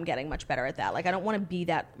think I'm getting much better at that. I don't want to be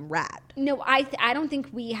that rat. No, I don't think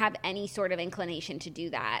we have any sort of inclination to do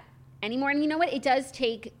that anymore. And you know what? It does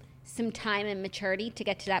take some time and maturity to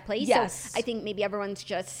get to that place. Yes. So I think maybe everyone's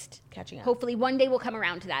just catching up. Hopefully one day we'll come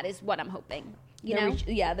around to that is what I'm hoping. You know?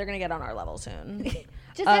 They're going to get on our level soon.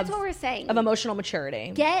 That's what we're saying. Of emotional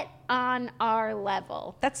maturity. Get on our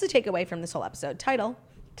level. That's the takeaway from this whole episode. Title.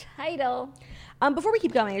 Before we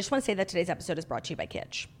keep going, I just want to say that today's episode is brought to you by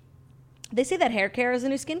Kitsch. They say that hair care is a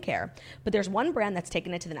new skincare, but there's one brand that's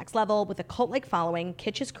taken it to the next level. With a cult-like following,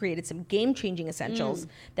 Kitsch has created some game-changing essentials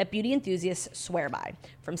that beauty enthusiasts swear by.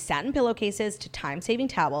 From satin pillowcases to time-saving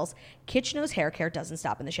towels, Kitsch knows hair care doesn't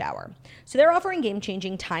stop in the shower. So they're offering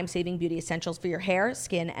game-changing, time-saving beauty essentials for your hair,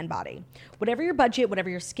 skin, and body. Whatever your budget, whatever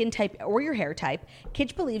your skin type or your hair type,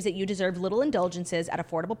 Kitsch believes that you deserve little indulgences at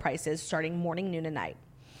affordable prices starting morning, noon, and night.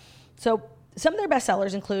 So some of their best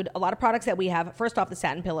sellers include a lot of products that we have. First off, the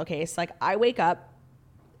satin pillowcase. Like, I wake up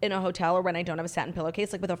in a hotel or when I don't have a satin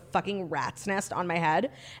pillowcase, like with a fucking rat's nest on my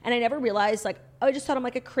head. And I never realized, like, I just thought I'm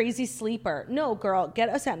like a crazy sleeper. No, girl,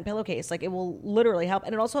 get a satin pillowcase. Like, it will literally help.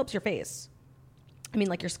 And it also helps your face. I mean,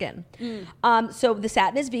 like your skin. So the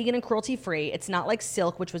satin is vegan and cruelty-free. It's not like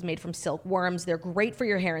silk, which was made from silkworms. They're great for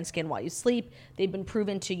your hair and skin while you sleep. They've been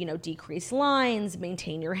proven to, decrease lines,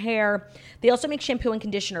 maintain your hair. They also make shampoo and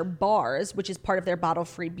conditioner bars, which is part of their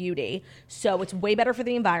bottle-free beauty. So it's way better for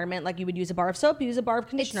the environment. Like, you would use a bar of soap, you use a bar of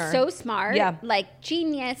conditioner. It's so smart. Yeah. Like,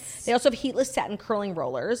 genius. They also have heatless satin curling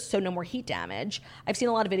rollers, so no more heat damage. I've seen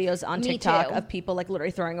a lot of videos on TikTok of people, like,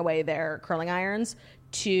 literally throwing away their curling irons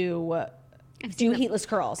to do heatless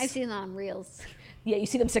curls. I've seen them on Reels. Yeah, you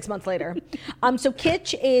see them 6 months later. So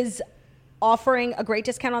Kitsch is offering a great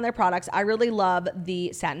discount on their products. I really love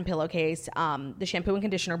the satin pillowcase. The shampoo and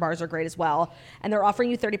conditioner bars are great as well. And they're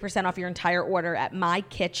offering you 30% off your entire order at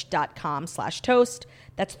mykitsch.com/toast.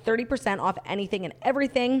 That's 30% off anything and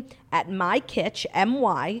everything at mykitsch,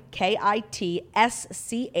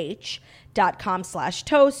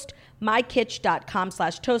 mykitsch.com/toast.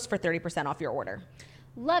 mykitsch.com/toast for 30% off your order.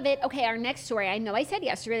 Love it. Okay, our next story. I know I said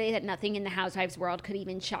yesterday that nothing in the Housewives world could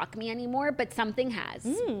even shock me anymore, but something has.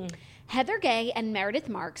 Heather Gay and Meredith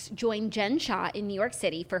Marks joined Jen Shah in New York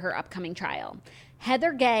City for her upcoming trial.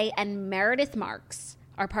 Heather Gay and Meredith Marks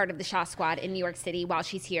are part of the Shah Squad in New York City while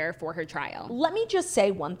she's here for her trial. Let me just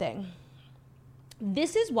say one thing.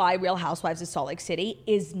 This is why Real Housewives of Salt Lake City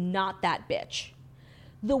is not that bitch.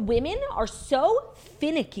 The women are so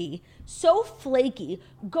finicky, so flaky,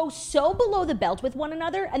 go so below the belt with one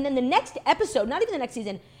another, and then the next episode, not even the next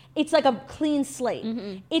season, it's like a clean slate.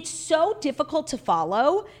 It's so difficult to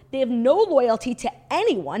follow. They have no loyalty to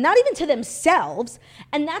anyone, not even to themselves,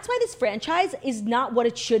 and that's why this franchise is not what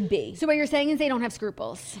it should be. So what you're saying is they don't have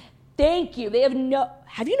scruples. Thank you. They have no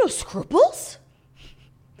scruples?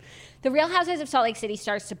 The Real Housewives of Salt Lake City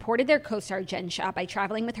stars supported their co-star Jen Shah by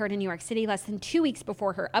traveling with her to New York City less than 2 weeks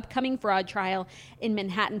before her upcoming fraud trial in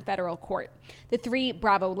Manhattan federal court. The three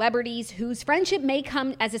Bravo celebrities, whose friendship may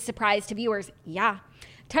come as a surprise to viewers,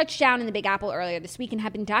 touched down in the Big Apple earlier this week and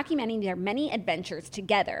have been documenting their many adventures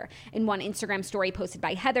together. In one Instagram story posted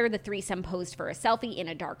by Heather, the threesome posed for a selfie in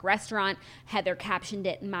a dark restaurant. Heather captioned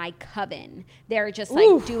it, "My coven." They're just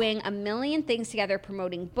doing a million things together,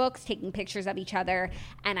 promoting books, taking pictures of each other,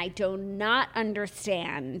 and I do not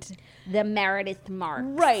understand the Meredith Marks.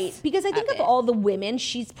 Right, because I think of all the women,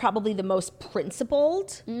 she's probably the most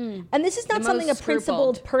principled, and this is not something a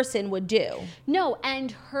principled person would do. No,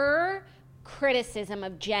 and her criticism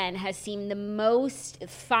of Jen has seemed the most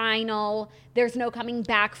final. There's no coming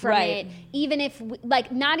back from it. Even if,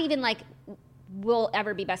 not even we'll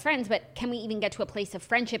ever be best friends, but can we even get to a place of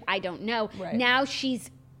friendship? I don't know. Right. Now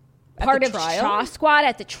she's part of Shah Squad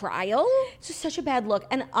at the trial. It's just such a bad look.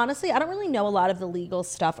 And honestly, I don't really know a lot of the legal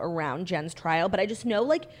stuff around Jen's trial, but I just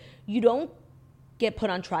know, you don't get put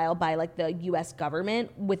on trial by, the U.S.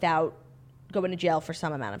 government without going to jail for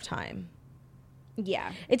some amount of time.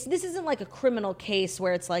 Yeah. This isn't like a criminal case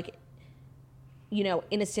where it's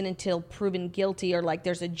innocent until proven guilty or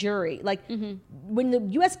there's a jury. When the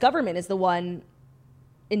U.S. government is the one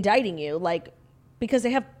indicting you, because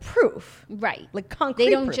they have proof. Right. Concrete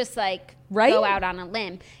They don't proof. just go out on a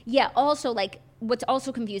limb. Yeah. Also, what's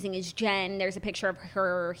also confusing is Jen, there's a picture of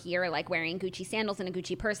her here, wearing Gucci sandals and a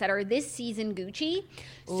Gucci purse that are this season Gucci.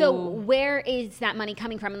 So where is that money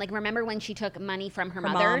coming from? And remember when she took money from her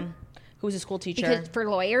mother? Mom, who was a school teacher. Because for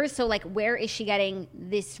lawyers. So where is she getting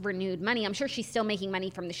this renewed money? I'm sure she's still making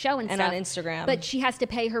money from the show and stuff. And on Instagram. But she has to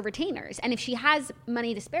pay her retainers. And if she has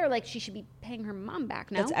money to spare, she should be paying her mom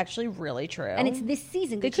back, no? That's actually really true. And it's this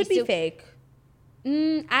season. They could be fake.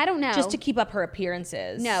 I don't know. Just to keep up her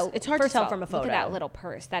appearances. No. It's hard to tell from a photo. Look at that little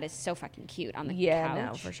purse. That is so fucking cute on the couch. Yeah,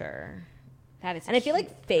 no, for sure. That is and I feel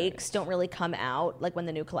fakes don't really come out when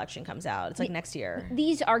the new collection comes out. It's next year.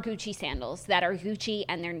 These are Gucci sandals that are Gucci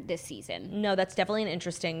and they're this season. No, that's definitely an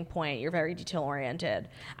interesting point. You're very detail oriented.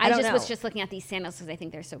 I was just looking at these sandals because I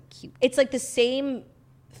think they're so cute. It's the same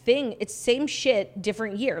thing. It's same shit,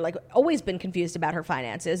 different year. Like, always been confused about her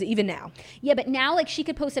finances, even now. Yeah, but now, like, she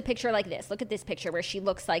could post a picture like this. Look at this picture where she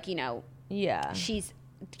looks like, Yeah. she's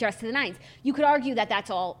dressed to the nines. You could argue that that's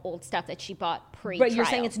all old stuff that she bought pre-trial. Right, you're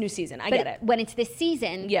saying it's new season. I get it. When it's this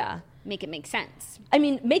season, yeah, make it make sense. I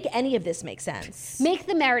mean, make any of this make sense. Make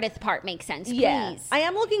the Meredith part make sense, please. Yeah. I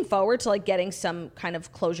am looking forward to, like, getting some kind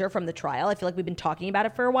of closure from the trial. I feel like we've been talking about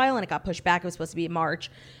it for a while, and it got pushed back. It was supposed to be in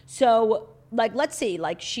March. So, like, let's see.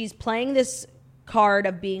 Like, she's playing this card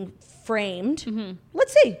of being framed. Mm-hmm.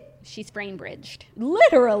 Let's see. She's frame-bridged.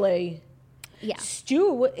 Literally. Yeah.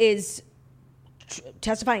 Stu is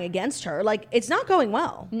testifying against her. Like, it's not going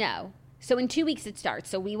well. No. So in 2 weeks it starts.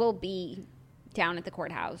 So we will be down at the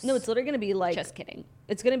courthouse. No, it's literally going to be like... Just kidding.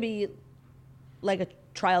 It's going to be like a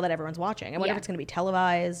trial that everyone's watching. I wonder if it's going to be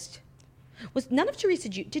televised. Was none of Teresa...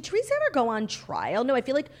 Did Teresa ever go on trial? No, I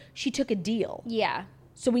feel like she took a deal. Yeah.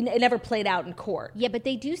 So it never played out in court. Yeah, but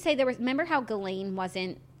they do say there was... Remember how Ghislaine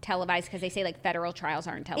wasn't televised? Because they say, like, federal trials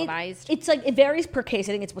aren't televised. It's like, it varies per case.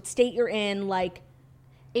 I think it's what state you're in, like...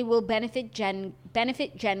 It will benefit Jen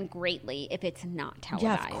greatly if it's not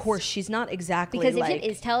televised. Yeah, of course. She's not exactly because like... if it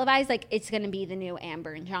is televised, like, it's going to be the new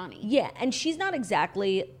Amber and Johnny. Yeah, and she's not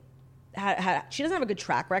exactly... she doesn't have a good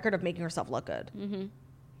track record of making herself look good. Mm-hmm.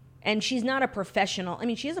 And she's not a professional... I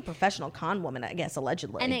mean, she is a professional con woman, I guess,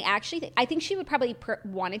 allegedly. And I think she would probably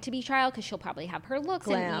want it to be trial because she'll probably have her looks.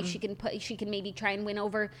 Glam. And she can maybe try and win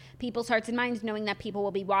over people's hearts and minds knowing that people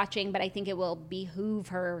will be watching. But I think it will behoove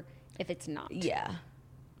her if it's not. Yeah.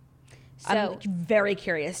 So, I'm very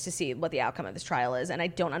curious to see what the outcome of this trial is, and I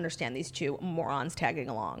don't understand these two morons tagging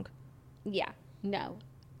along. Yeah, no,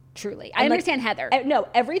 truly. I understand Heather. No,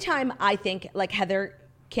 every time I think, like, Heather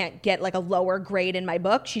can't get, like, a lower grade in my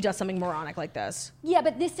book, she does something moronic like this. Yeah,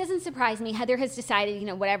 but this doesn't surprise me. Heather has decided,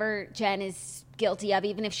 whatever Jen is guilty of,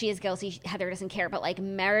 even if she is guilty, Heather doesn't care. But, like,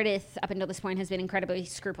 Meredith, up until this point, has been incredibly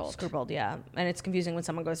scrupled. Scrupled, yeah. And it's confusing when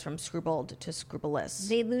someone goes from scrupled to scrupulous.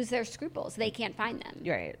 They lose their scruples. They can't find them.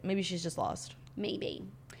 You're right. Maybe she's just lost. Maybe.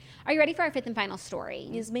 Are you ready for our fifth and final story?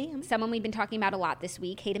 Yes, ma'am. Someone we've been talking about a lot this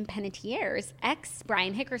week, Hayden Panettiere's ex,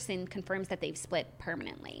 Brian Hickerson, confirms that they've split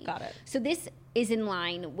permanently. Got it. So this is in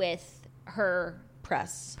line with her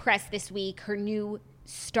press this week, her new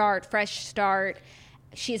start, fresh start.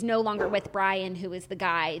 She is no longer with Brian, who is the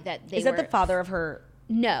guy that they Is that the father of her?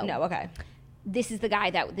 No. No, okay. This is the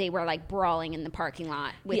guy that they were, like, brawling in the parking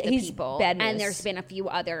lot with the people. Bad news. And there's been a few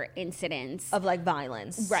other incidents. Of, like,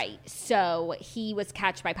 violence. Right. So he was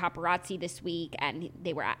catched by paparazzi this week, and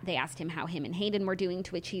they asked him how him and Hayden were doing,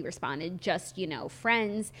 to which he responded, just,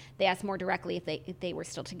 friends. They asked more directly if they were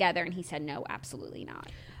still together, and he said, no, absolutely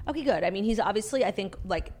not. Okay, good. I mean, he's obviously, I think,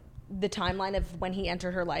 like... the timeline of when he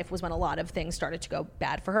entered her life was when a lot of things started to go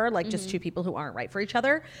bad for her, like just two people who aren't right for each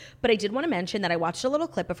other. But I did want to mention that I watched a little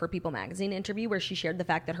clip of her People magazine interview where she shared the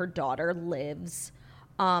fact that her daughter lives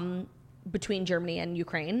between Germany and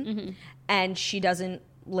Ukraine, and she doesn't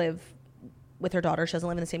live with her daughter. She doesn't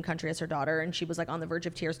live in the same country as her daughter, and she was, like, on the verge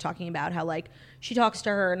of tears talking about how, like, she talks to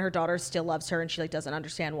her and her daughter still loves her, and she, like, doesn't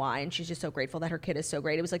understand why, and she's just so grateful that her kid is so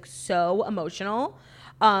great. It was, like, so emotional.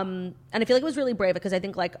 And I feel like it was really brave because I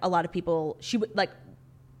think, like, a lot of people,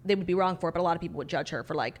 they would be wrong for it, but a lot of people would judge her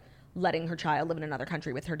for, like, letting her child live in another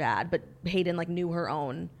country with her dad. But Hayden, like, knew her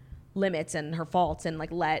own limits and her faults and,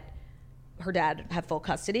 like, let her dad have full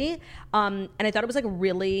custody. And I thought it was, like,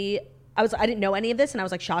 really, I didn't know any of this, and I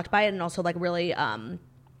was, like, shocked by it, and also, like, really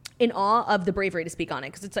in awe of the bravery to speak on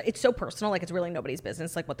it, because it's so personal, like, it's really nobody's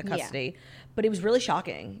business, like, what the custody. But it was really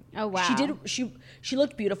shocking. Oh, wow. She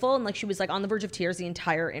looked beautiful, and, like, she was, like, on the verge of tears the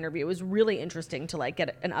entire interview. It was really interesting to, like,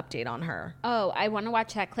 get an update on her. Oh, I want to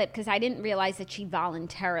watch that clip because I didn't realize that she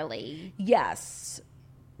voluntarily like,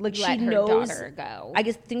 let she her knows, daughter go. I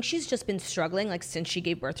think she's just been struggling, like, since she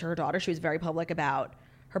gave birth to her daughter. She was very public about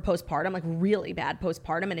her postpartum, like, really bad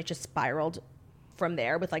postpartum, and it just spiraled from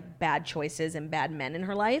there with, like, bad choices and bad men in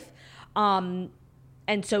her life. And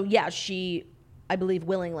so, yeah, she, I believe,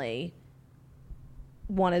 willingly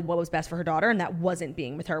wanted what was best for her daughter, and that wasn't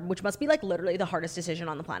being with her, which must be, like, literally the hardest decision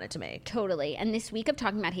on the planet to make. Totally. And this week of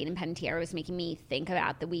talking about Hayden Panettiere was making me think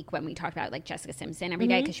about the week when we talked about, like, Jessica Simpson every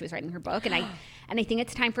day because she was writing her book, and I think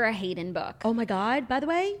it's time for a Hayden book. Oh my God, by the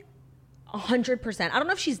way, 100%. I don't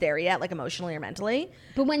know if she's there yet, like, emotionally or mentally.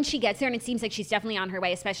 But when she gets there, and it seems like she's definitely on her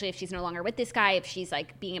way, especially if she's no longer with this guy, if she's,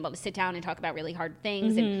 like, being able to sit down and talk about really hard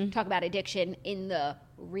things and talk about addiction in the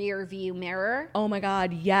rear view mirror. Oh my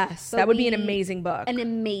God, yes. That would be an amazing book. An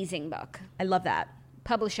amazing book. I love that.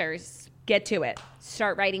 Publishers, get to it.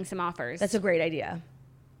 start writing some offers. That's a great idea.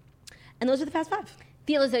 And those are the Fast Five.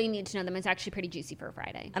 feel as though you need to know them. It's actually pretty juicy for a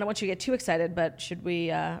Friday. I don't want you to get too excited, but should we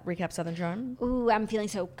recap Southern Charm? Ooh, I'm feeling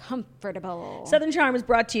so comfortable. Southern Charm is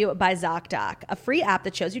brought to you by ZocDoc, a free app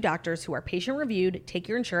that shows you doctors who are patient-reviewed, take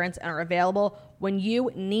your insurance, and are available when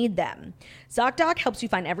you need them. ZocDoc helps you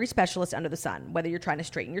find every specialist under the sun. Whether you're trying to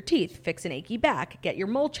straighten your teeth, fix an achy back, get your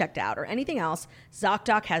mole checked out, or anything else,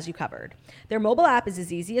 ZocDoc has you covered. Their mobile app is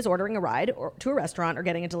as easy as ordering a ride to a restaurant or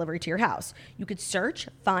getting a delivery to your house. You could search,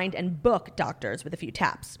 find, and book doctors with a few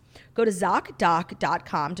taps. Go to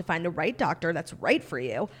ZocDoc.com to find the right doctor that's right for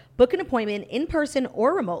you. Book an appointment in person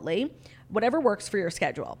or remotely, whatever works for your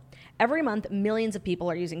schedule. Every month, millions of people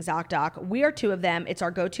are using ZocDoc. We are two of them. It's our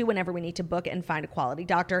go-to whenever we need to book and find a quality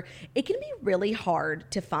doctor. It can be really hard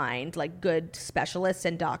to find like good specialists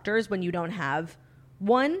and doctors when you don't have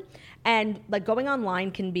one. And like going online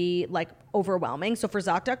can be like overwhelming. So for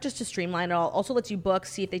ZocDoc, just to streamline it all, also lets you book,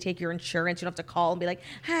 see if they take your insurance. You don't have to call and be like,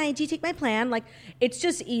 hi, do you take my plan? Like it's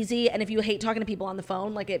just easy. And if you hate talking to people on the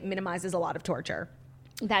phone, like it minimizes a lot of torture.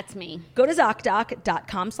 That's me. Go to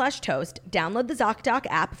ZocDoc.com/toast, download the ZocDoc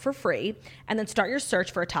app for free, and then start your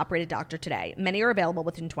search for a top-rated doctor today. Many are available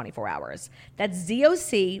within 24 hours. That's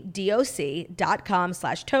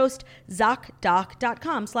ZocDoc.com/toast,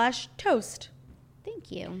 ZocDoc.com/toast.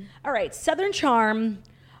 Thank you. All right, Southern Charm.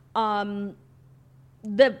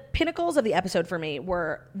 The pinnacles of the episode for me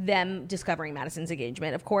were them discovering Madison's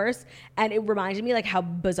engagement, of course, and it reminded me like how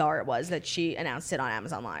bizarre it was that she announced it on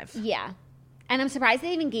Amazon Live. Yeah. And I'm surprised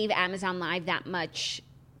they even gave Amazon Live that much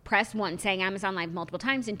press. One, saying Amazon Live multiple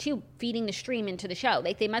times, and two, feeding the stream into the show.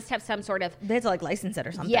 Like they must have some sort of... They had to like license it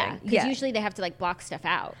or something. Yeah, because usually they have to like block stuff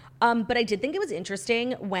out. But I did think it was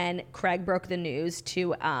interesting when Craig broke the news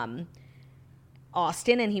to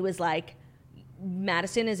Austin, and he was like,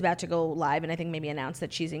 Madison is about to go live and I think maybe announce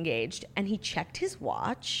that she's engaged. And he checked his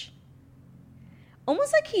watch.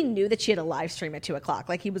 Almost like he knew that she had a live stream at 2:00.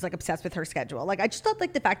 Like he was like obsessed with her schedule. Like I just thought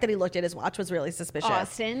like the fact that he looked at his watch was really suspicious.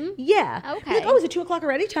 Austin? Yeah. Okay. Like, oh, is it 2:00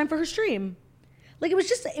 already? Time for her stream. Like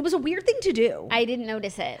it was a weird thing to do. I didn't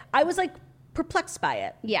notice it. I was like perplexed by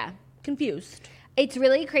it. Yeah. Confused. It's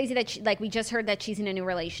really crazy that she, like we just heard that she's in a new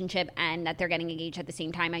relationship and that they're getting engaged at the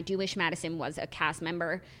same time. I do wish Madison was a cast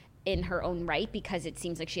member in her own right because it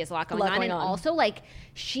seems like she has a lot going on. And also like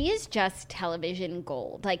she is just television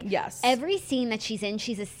gold. Like yes. Every scene that she's in,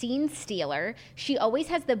 she's a scene stealer. She always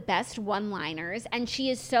has the best one-liners and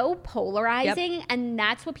she is so polarizing. Yep. And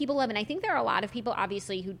that's what people love. And I think there are a lot of people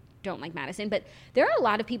obviously who don't like Madison, but there are a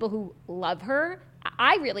lot of people who love her.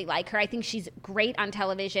 I really like her. I think she's great on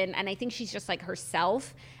television and I think she's just like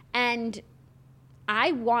herself. And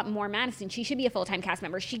I want more Madison. She should be a full-time cast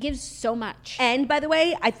member. She gives so much. And by the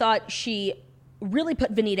way, I thought she really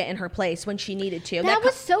put Vanita in her place when she needed to. That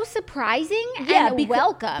was so surprising and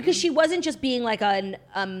welcome. Because she wasn't just being like an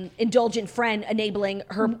indulgent friend enabling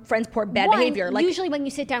her friend's poor bad behavior. Like usually when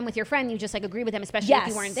you sit down with your friend, you just like agree with them, especially if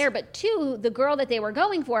you weren't there. But two, the girl that they were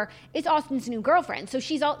going for is Austin's new girlfriend. So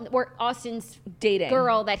she's Austin's dating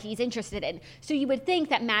girl that he's interested in. So you would think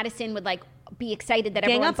that Madison would like be excited that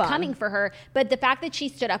everyone's coming for her. But the fact that she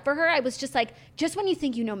stood up for her, I was just like, just when you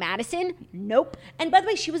think you know Madison, nope. And by the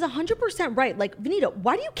way, she was 100% right. Like, Vanita,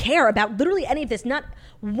 why do you care about literally any of this? Not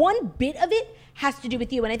one bit of it has to do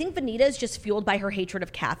with you. And I think Vanita is just fueled by her hatred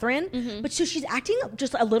of Catherine. Mm-hmm. But so she's acting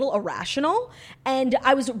just a little irrational. And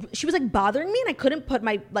she was like bothering me and I couldn't put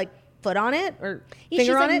my like foot on it or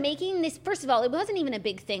finger on it. Making this, first of all, it wasn't even a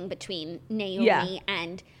big thing between Naomi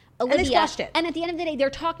and Olivia. And they squashed it. And at the end of the day,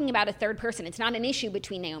 they're talking about a third person. It's not an issue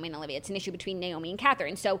between Naomi and Olivia. It's an issue between Naomi and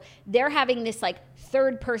Catherine. So they're having this like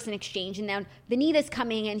third person exchange. And now Vanita's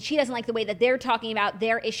coming and she doesn't like the way that they're talking about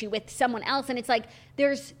their issue with someone else. And it's like,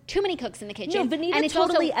 there's too many cooks in the kitchen. No, Vanita and it's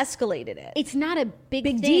totally escalated it. It's not a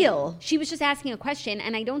big deal. She was just asking a question.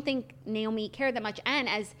 And I don't think Naomi cared that much. And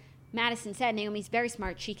as Madison said, Naomi's very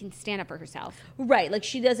smart. She can stand up for herself. Right. Like,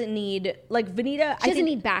 she doesn't need... Like, Vanita... She doesn't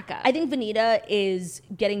need backup. I think Vanita is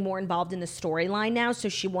getting more involved in the storyline now, so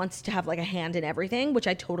she wants to have, like, a hand in everything, which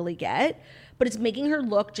I totally get. But it's making her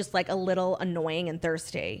look just, like, a little annoying and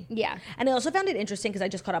thirsty. Yeah. And I also found it interesting, because I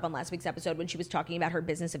just caught up on last week's episode when she was talking about her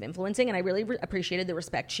business of influencing, and I really appreciated the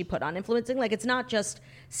respect she put on influencing. Like, it's not just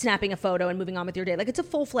snapping a photo and moving on with your day. Like, it's a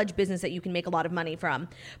full-fledged business that you can make a lot of money from.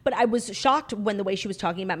 But I was shocked when the way she was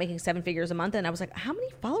talking about making 7 figures a month, and I was like, how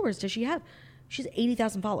many followers does she have? She's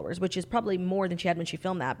 80,000 followers, which is probably more than she had when she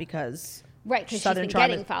filmed that, because... Right, because she's been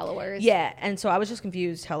getting followers. Yeah, and so I was just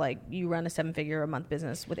confused how, like, you run a 7-figure a month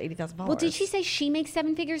business with 80,000 followers. Well, did she say she makes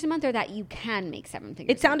 7 figures a month, or that you can make 7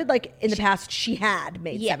 figures? It sounded like in the past she had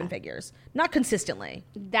made 7 figures. Not consistently.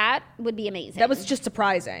 That would be amazing. That was just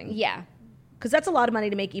surprising. Yeah. Because that's a lot of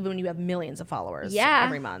money to make even when you have millions of followers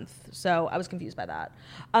every month. So I was confused by that.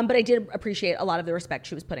 But I did appreciate a lot of the respect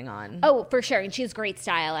she was putting on. Oh, for sure. And she has great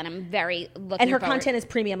style, and I'm very looking And her forward. content is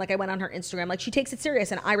premium. Like, I went on her Instagram. Like, she takes it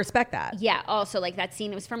serious, and I respect that. Yeah, also, like, that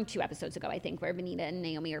scene, it was from 2 episodes ago, I think, where Vanita and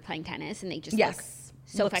Naomi are playing tennis, and they just look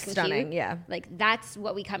so Looks fucking stunning, cute. yeah. Like, that's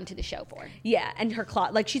what we come to the show for. Yeah, and her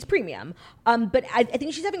cloth, like, she's premium. But I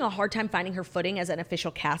think she's having a hard time finding her footing as an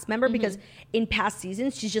official cast member because in past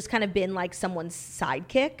seasons, she's just kind of been like someone's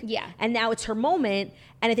sidekick. Yeah. And now it's her moment,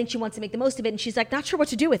 and I think she wants to make the most of it, and she's like, not sure what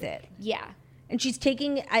to do with it. Yeah. And she's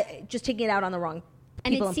taking it out on the wrong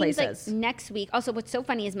people and seems places. like next week, also what's so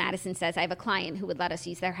funny is Madison says, I have a client who would let us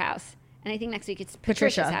use their house. And I think next week it's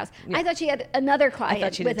Patricia's house. Yeah. I thought she had another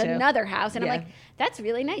client with too. another house. And Yeah. I'm like, that's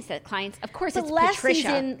really nice that clients, of course, But it's last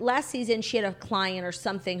Patricia. season, she had a client or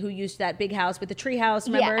something who used that big house with the tree house,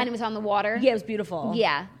 remember? Yeah, and it was on the water. Yeah, it was beautiful.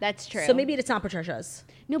 Yeah, that's true. So maybe it's not Patricia's.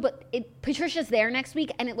 No, but Patricia's there next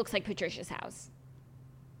week, and it looks like Patricia's house.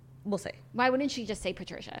 We'll see. Why wouldn't she just say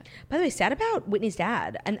Patricia? By the way, sad about Whitney's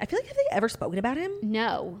dad. And I feel like, have they ever spoken about him?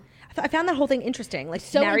 No. I found that whole thing interesting. Like,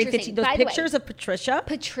 So married interesting. 15, those By the way, pictures of Patricia.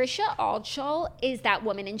 Patricia Altschul is that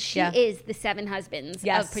woman, and she Yeah. is the 7 husbands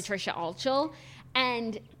Yes. of Patricia Altschul.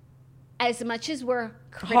 And as much as we're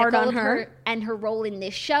Hard critical on of her. her and her role in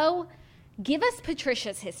this show, give us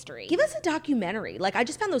Patricia's history. Give us a documentary. Like, I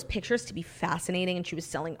just found those pictures to be fascinating, and she was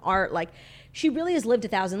selling art. Like, she really has lived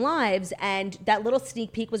 1,000 lives, and that little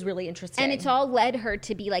sneak peek was really interesting. And it's all led her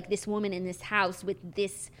to be like this woman in this house with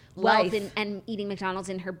this wealth Life. and eating McDonald's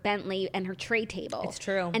in her Bentley and her tray table. It's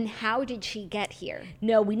true. And how did she get here?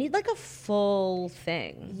 No, we need like a full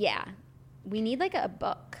thing. Yeah. We need like a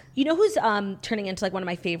book. You know who's turning into like one of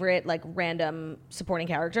my favorite like random supporting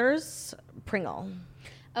characters? Pringle.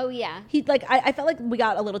 Oh, yeah. He like I felt like we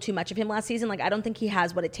got a little too much of him last season. Like, I don't think he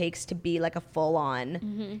has what it takes to be like a full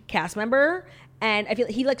on cast member. And I feel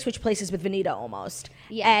like he like switched places with Vanita almost.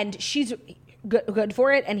 Yeah. And she's good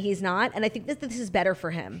for it, and he's not. And I think this is better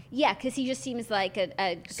for him. Yeah, because he just seems like a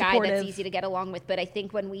guy Supportive. that's easy to get along with. But I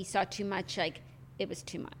think when we saw too much, like, it was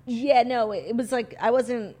too much. Yeah, no, it was like I was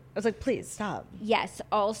like, please stop. Yes.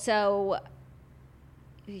 Also,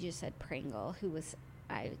 you just said Pringle.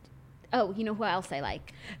 Oh, you know who else I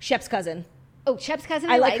like? Shep's cousin. Oh, Shep's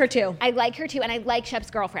cousin. I like her too. I like her too, and I like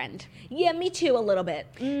Shep's girlfriend. Yeah, me too, a little bit.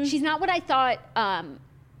 She's not what I thought.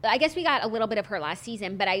 I guess we got a little bit of her last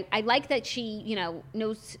season, but I like that she,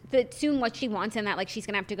 knows that soon what she wants, and that like she's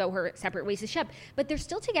gonna have to go her separate ways with Shep. But they're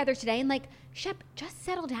still together today, and like Shep, just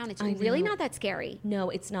settle down. It's really not that scary. No,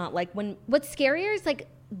 it's not. Like when What's scarier is like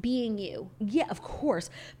being you. Yeah, of course.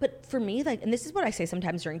 But for me, like, and this is what I say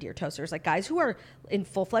sometimes during Dear Toasters, like guys who are in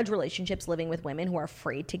full-fledged relationships living with women who are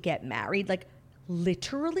afraid to get married, like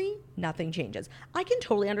literally nothing changes. I can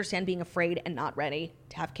totally understand being afraid and not ready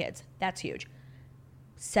to have kids. That's huge.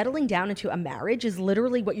 Settling down into a marriage is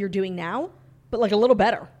literally what you're doing now, but like a little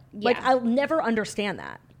better. Yeah. Like, I'll never understand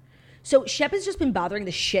that. So Shep has just been bothering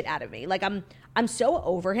the shit out of me. Like, I'm so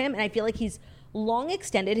over him, and I feel like he's long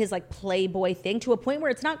extended his like Playboy thing to a point where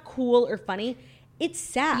it's not cool or funny. It's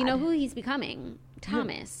sad. You know who he's becoming?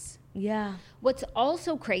 Thomas. Yeah. What's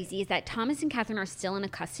also crazy is that Thomas and Catherine are still in a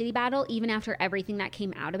custody battle, even after everything that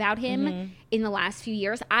came out about him in the last few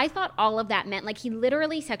years. I thought all of that meant, like, he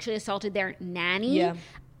literally sexually assaulted their nanny,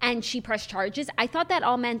 and she pressed charges. I thought that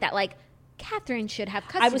all meant that, like, Catherine should have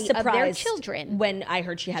I was custody surprised of their children. when I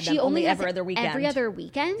heard she had them She only has every other weekend. Every other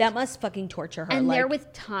weekend? That must fucking torture her. And like, they're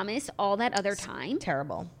with Thomas all that other time.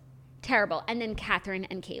 terrible. Terrible. And then Catherine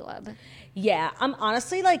and Caleb. Yeah, I'm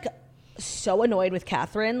honestly like so annoyed with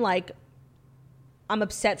Catherine. Like, I'm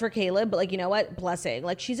upset for Caleb, but like, you know what? Blessing.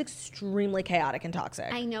 Like, she's extremely chaotic and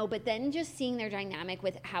toxic. I know, but then just seeing their dynamic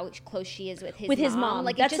with how close she is with his With his mom.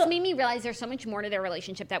 like, That's it just so- made me realize there's so much more to their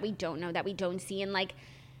relationship that we don't know, that we don't see, and like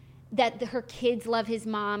that her kids love his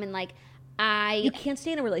mom, and like You can't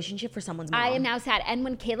stay in a relationship for someone's mom. I am now sad. And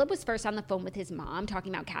when Caleb was first on the phone with his mom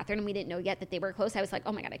talking about Catherine, and we didn't know yet that they were close, I was like,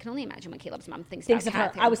 oh my God, I can only imagine what Caleb's mom thinks Thinks about of her.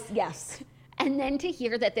 Catherine. I was, yes. And then to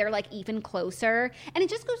hear that they're like even closer, and it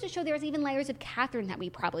just goes to show there's even layers of Catherine that we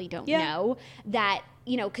probably don't know, that,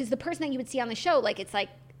 because the person that you would see on the show, like, it's like,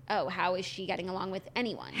 oh, how is she getting along with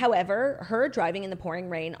anyone? However, her driving in the pouring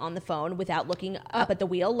rain on the phone without looking up at the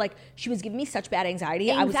wheel, like, she was giving me such bad anxiety.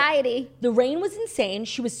 The rain was insane.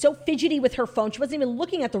 She was so fidgety with her phone. She wasn't even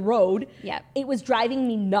looking at the road. Yep. It was driving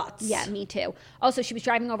me nuts. Yeah, me too. Also, she was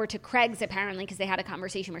driving over to Craig's apparently because they had a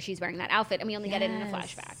conversation where she's wearing that outfit, and we only get it in a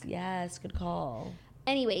flashback. Yes, good call.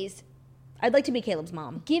 Anyways, I'd like to be Caleb's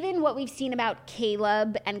mom. given what we've seen about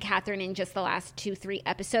Caleb and Catherine in just the last 2-3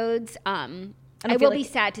 episodes, I will be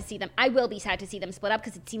sad to see them. I will be sad to see them split up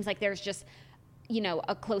because it seems like there's just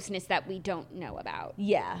a closeness that we don't know about.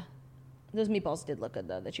 Yeah. Those meatballs did look good,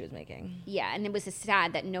 though, that she was making. Yeah, and it was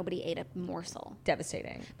sad that nobody ate a morsel.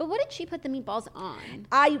 Devastating. But what did she put the meatballs on?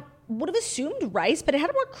 I would have assumed rice, but it had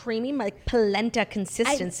a more creamy, like polenta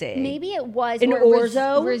consistency. Maybe it was an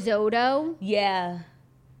orzo risotto. Yeah.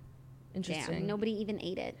 Interesting. Damn, nobody even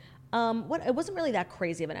ate it. It wasn't really that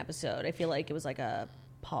crazy of an episode. I feel like it was like a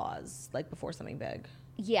pause, like before something big.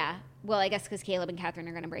 Yeah. Well, I guess because Caleb and Catherine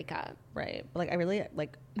are going to break up. Right. But like I really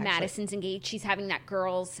like Madison's engaged. She's having that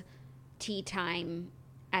girls' tea time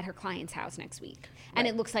at her client's house next week. And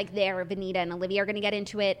it looks like Vanita and Olivia are going to get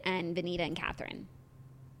into it, and Vanita and Catherine.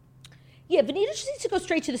 Yeah, Vanita just needs to go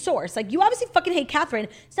straight to the source. Like, you obviously fucking hate Catherine.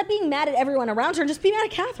 Stop being mad at everyone around her and just be mad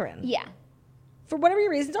at Catherine. Yeah. For whatever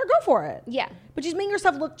your reasons are, go for it. Yeah. But she's making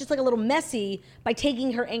herself look just like a little messy by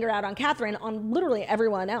taking her anger out on Catherine on literally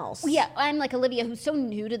everyone else. Yeah, and like Olivia, who's so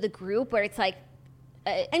new to the group, where it's like...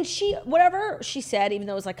 and whatever she said, even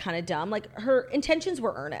though it was like kind of dumb, like her intentions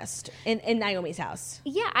were earnest in Naomi's house.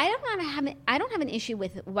 Yeah, I don't have an issue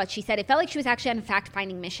with what she said. It felt like she was actually on a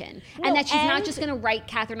fact-finding mission, and that she's not just going to write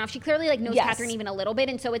Catherine off. She clearly like knows Catherine even a little bit,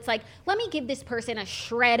 and so it's like, let me give this person a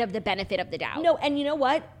shred of the benefit of the doubt. No, and you know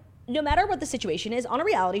what? No matter what the situation is, on a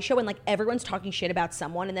reality show when like everyone's talking shit about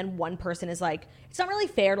someone and then one person is like, it's not really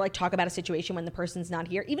fair to like talk about a situation when the person's not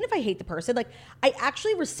here. Even if I hate the person, like I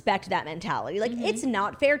actually respect that mentality. Like it's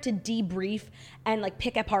not fair to debrief and like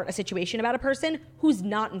pick apart a situation about a person who's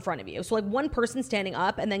not in front of you. So like one person standing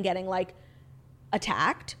up and then getting like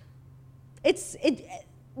attacked,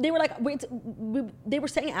 they were like, they were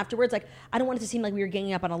saying afterwards, like, I don't want it to seem like we were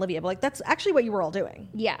ganging up on Olivia, but like that's actually what you were all doing.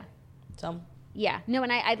 Yeah. So... Yeah. No,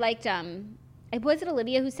 and I liked, was it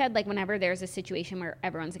Olivia who said, like, whenever there's a situation where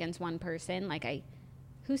everyone's against one person, like,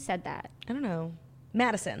 who said that? I don't know.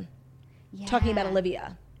 Madison. Yeah. Talking about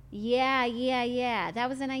Olivia. Yeah. That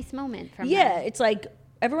was a nice moment from her. Yeah, it's like,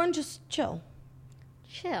 everyone just chill.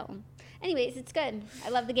 Chill. Anyways, it's good. I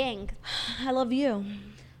love the gang. I love you.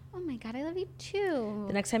 Oh my God, I love you too.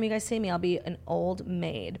 The next time you guys see me, I'll be an old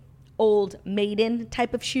maiden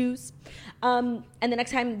type of shoes. And the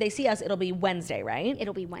next time they see us, it'll be Wednesday, right?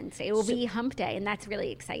 It'll be Wednesday. It will be hump day, and that's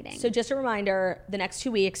really exciting. So just a reminder, the next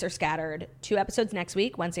 2 weeks are scattered. 2 episodes next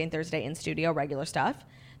week, Wednesday and Thursday in studio, regular stuff.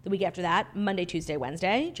 The week after that, Monday, Tuesday,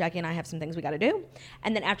 Wednesday. Jackie and I have some things we got to do.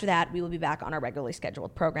 And then after that, we will be back on our regularly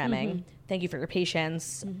scheduled programming. Thank you for your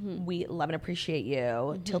patience. We love and appreciate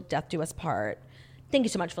you. Till death do us part. Thank you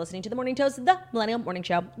so much for listening to The Morning Toast, the Millennial Morning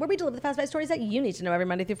Show, where we deliver the fast 5 stories that you need to know every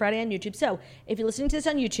Monday through Friday on YouTube. So if you're listening to this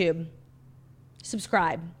on YouTube,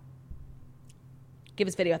 subscribe. Give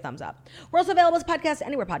this video a thumbs up. We're also available as podcasts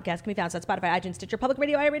anywhere podcasts can be found. So Spotify, iTunes, Stitcher, Public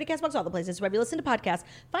Radio, iRadio, CastBox, all the places wherever you listen to podcasts.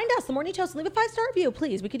 Find us, The Morning Toast, and leave a 5-star review,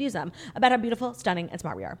 please. We could use them, about how beautiful, stunning, and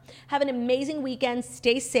smart we are. Have an amazing weekend.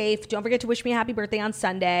 Stay safe. Don't forget to wish me a happy birthday on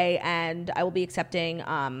Sunday, and I will be accepting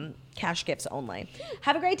cash gifts only.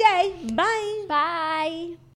 Have a great day. Bye. Bye.